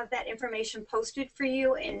 We'll have that information posted for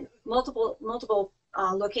you in multiple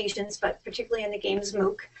locations, but particularly in the Games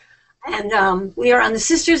MOOC. And we are on the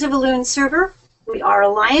Sisters of Elune server. We are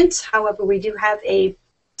Alliance, however, we do have a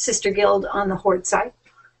sister guild on the Horde side.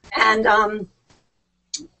 And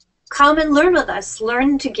come and learn with us.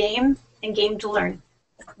 Learn to game and game to learn.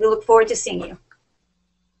 We look forward to seeing you.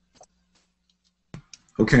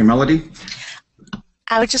 Okay, Melody?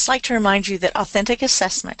 I would just like to remind you that authentic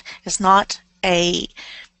assessment is not a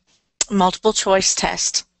multiple choice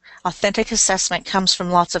test. Authentic assessment comes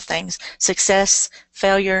from lots of things: success,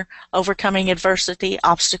 failure, overcoming adversity,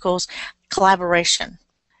 obstacles, collaboration.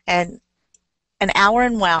 And an hour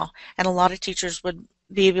in WOW, and a lot of teachers would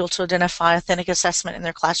be able to identify authentic assessment in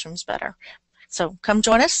their classrooms better. So come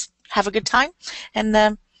join us, have a good time,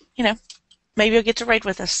 and you know, maybe you'll get to raid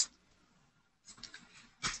with us.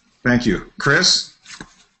 Thank you. Chris?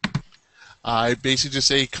 I basically just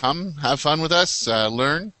say come, have fun with us,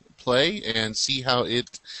 learn, play, and see how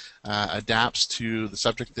it adapts to the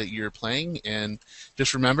subject that you're playing. And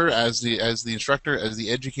just remember, as the instructor, as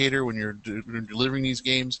the educator, when you're delivering these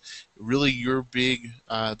games, really your big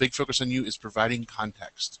focus on you is providing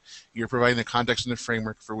context. You're providing the context and the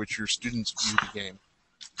framework for which your students view the game.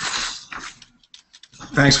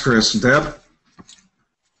 Thanks, Chris. Deb?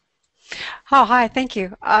 Oh, hi, thank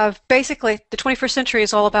you. Basically, the 21st century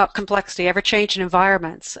is all about complexity, ever-changing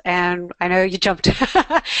environments, and I know you jumped.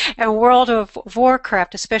 And World of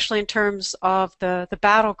Warcraft, especially in terms of the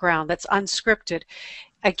battleground that's unscripted,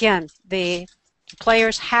 again, the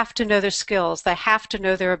players have to know their skills, they have to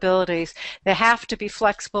know their abilities, they have to be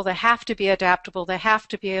flexible, they have to be adaptable, they have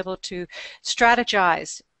to be able to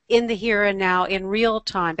strategize in the here and now, in real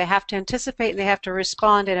time. They have to anticipate and they have to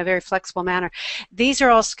respond in a very flexible manner. These are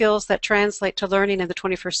all skills that translate to learning in the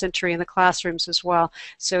 21st century in the classrooms as well.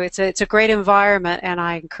 So it's a great environment, and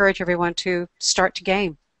I encourage everyone to start to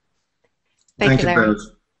game. Thank you, Larry. Bev.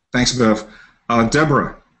 Thanks, Bev.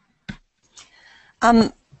 Deborah?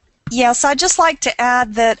 Yes, I'd just like to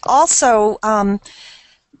add that also our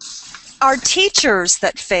teachers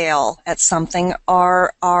that fail at something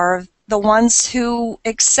are the ones who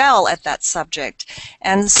excel at that subject.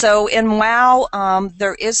 And so in WOW,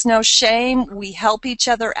 there is no shame. We help each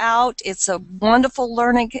other out. It's a wonderful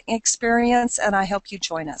learning experience, and I hope you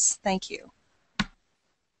join us. Thank you.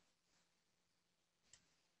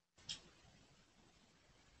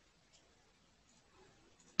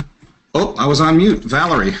 Oh, I was on mute.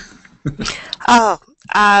 Valerie.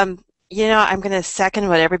 You know, I'm going to second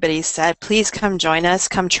what everybody said. Please come join us.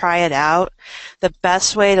 Come try it out. The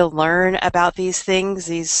best way to learn about these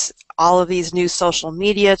things, all of these new social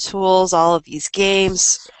media tools, all of these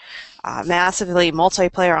games, massively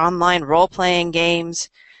multiplayer online role-playing games,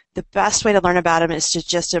 the best way to learn about them is to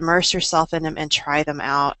just immerse yourself in them and try them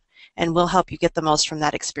out, and we'll help you get the most from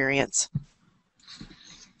that experience.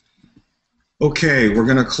 Okay, we're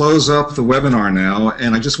going to close up the webinar now,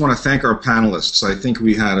 and I just want to thank our panelists. I think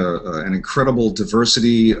we had an incredible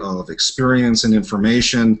diversity of experience and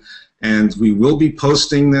information, and we will be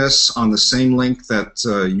posting this on the same link that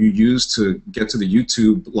you used to get to the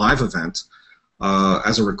YouTube live event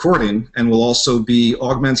as a recording, and we'll also be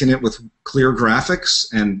augmenting it with clear graphics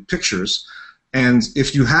and pictures. And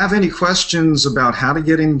if you have any questions about how to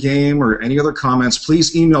get in game or any other comments,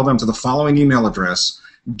 please email them to the following email address: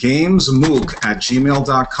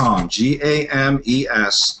 gamesmooc@gmail.com,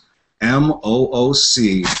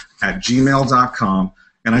 GAMESMOOC@gmail.com.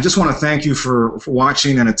 And I just want to thank you for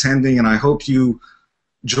watching and attending, and I hope you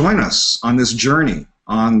join us on this journey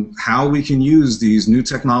on how we can use these new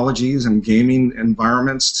technologies and gaming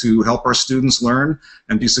environments to help our students learn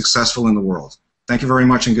and be successful in the world. Thank you very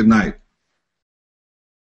much, and good night.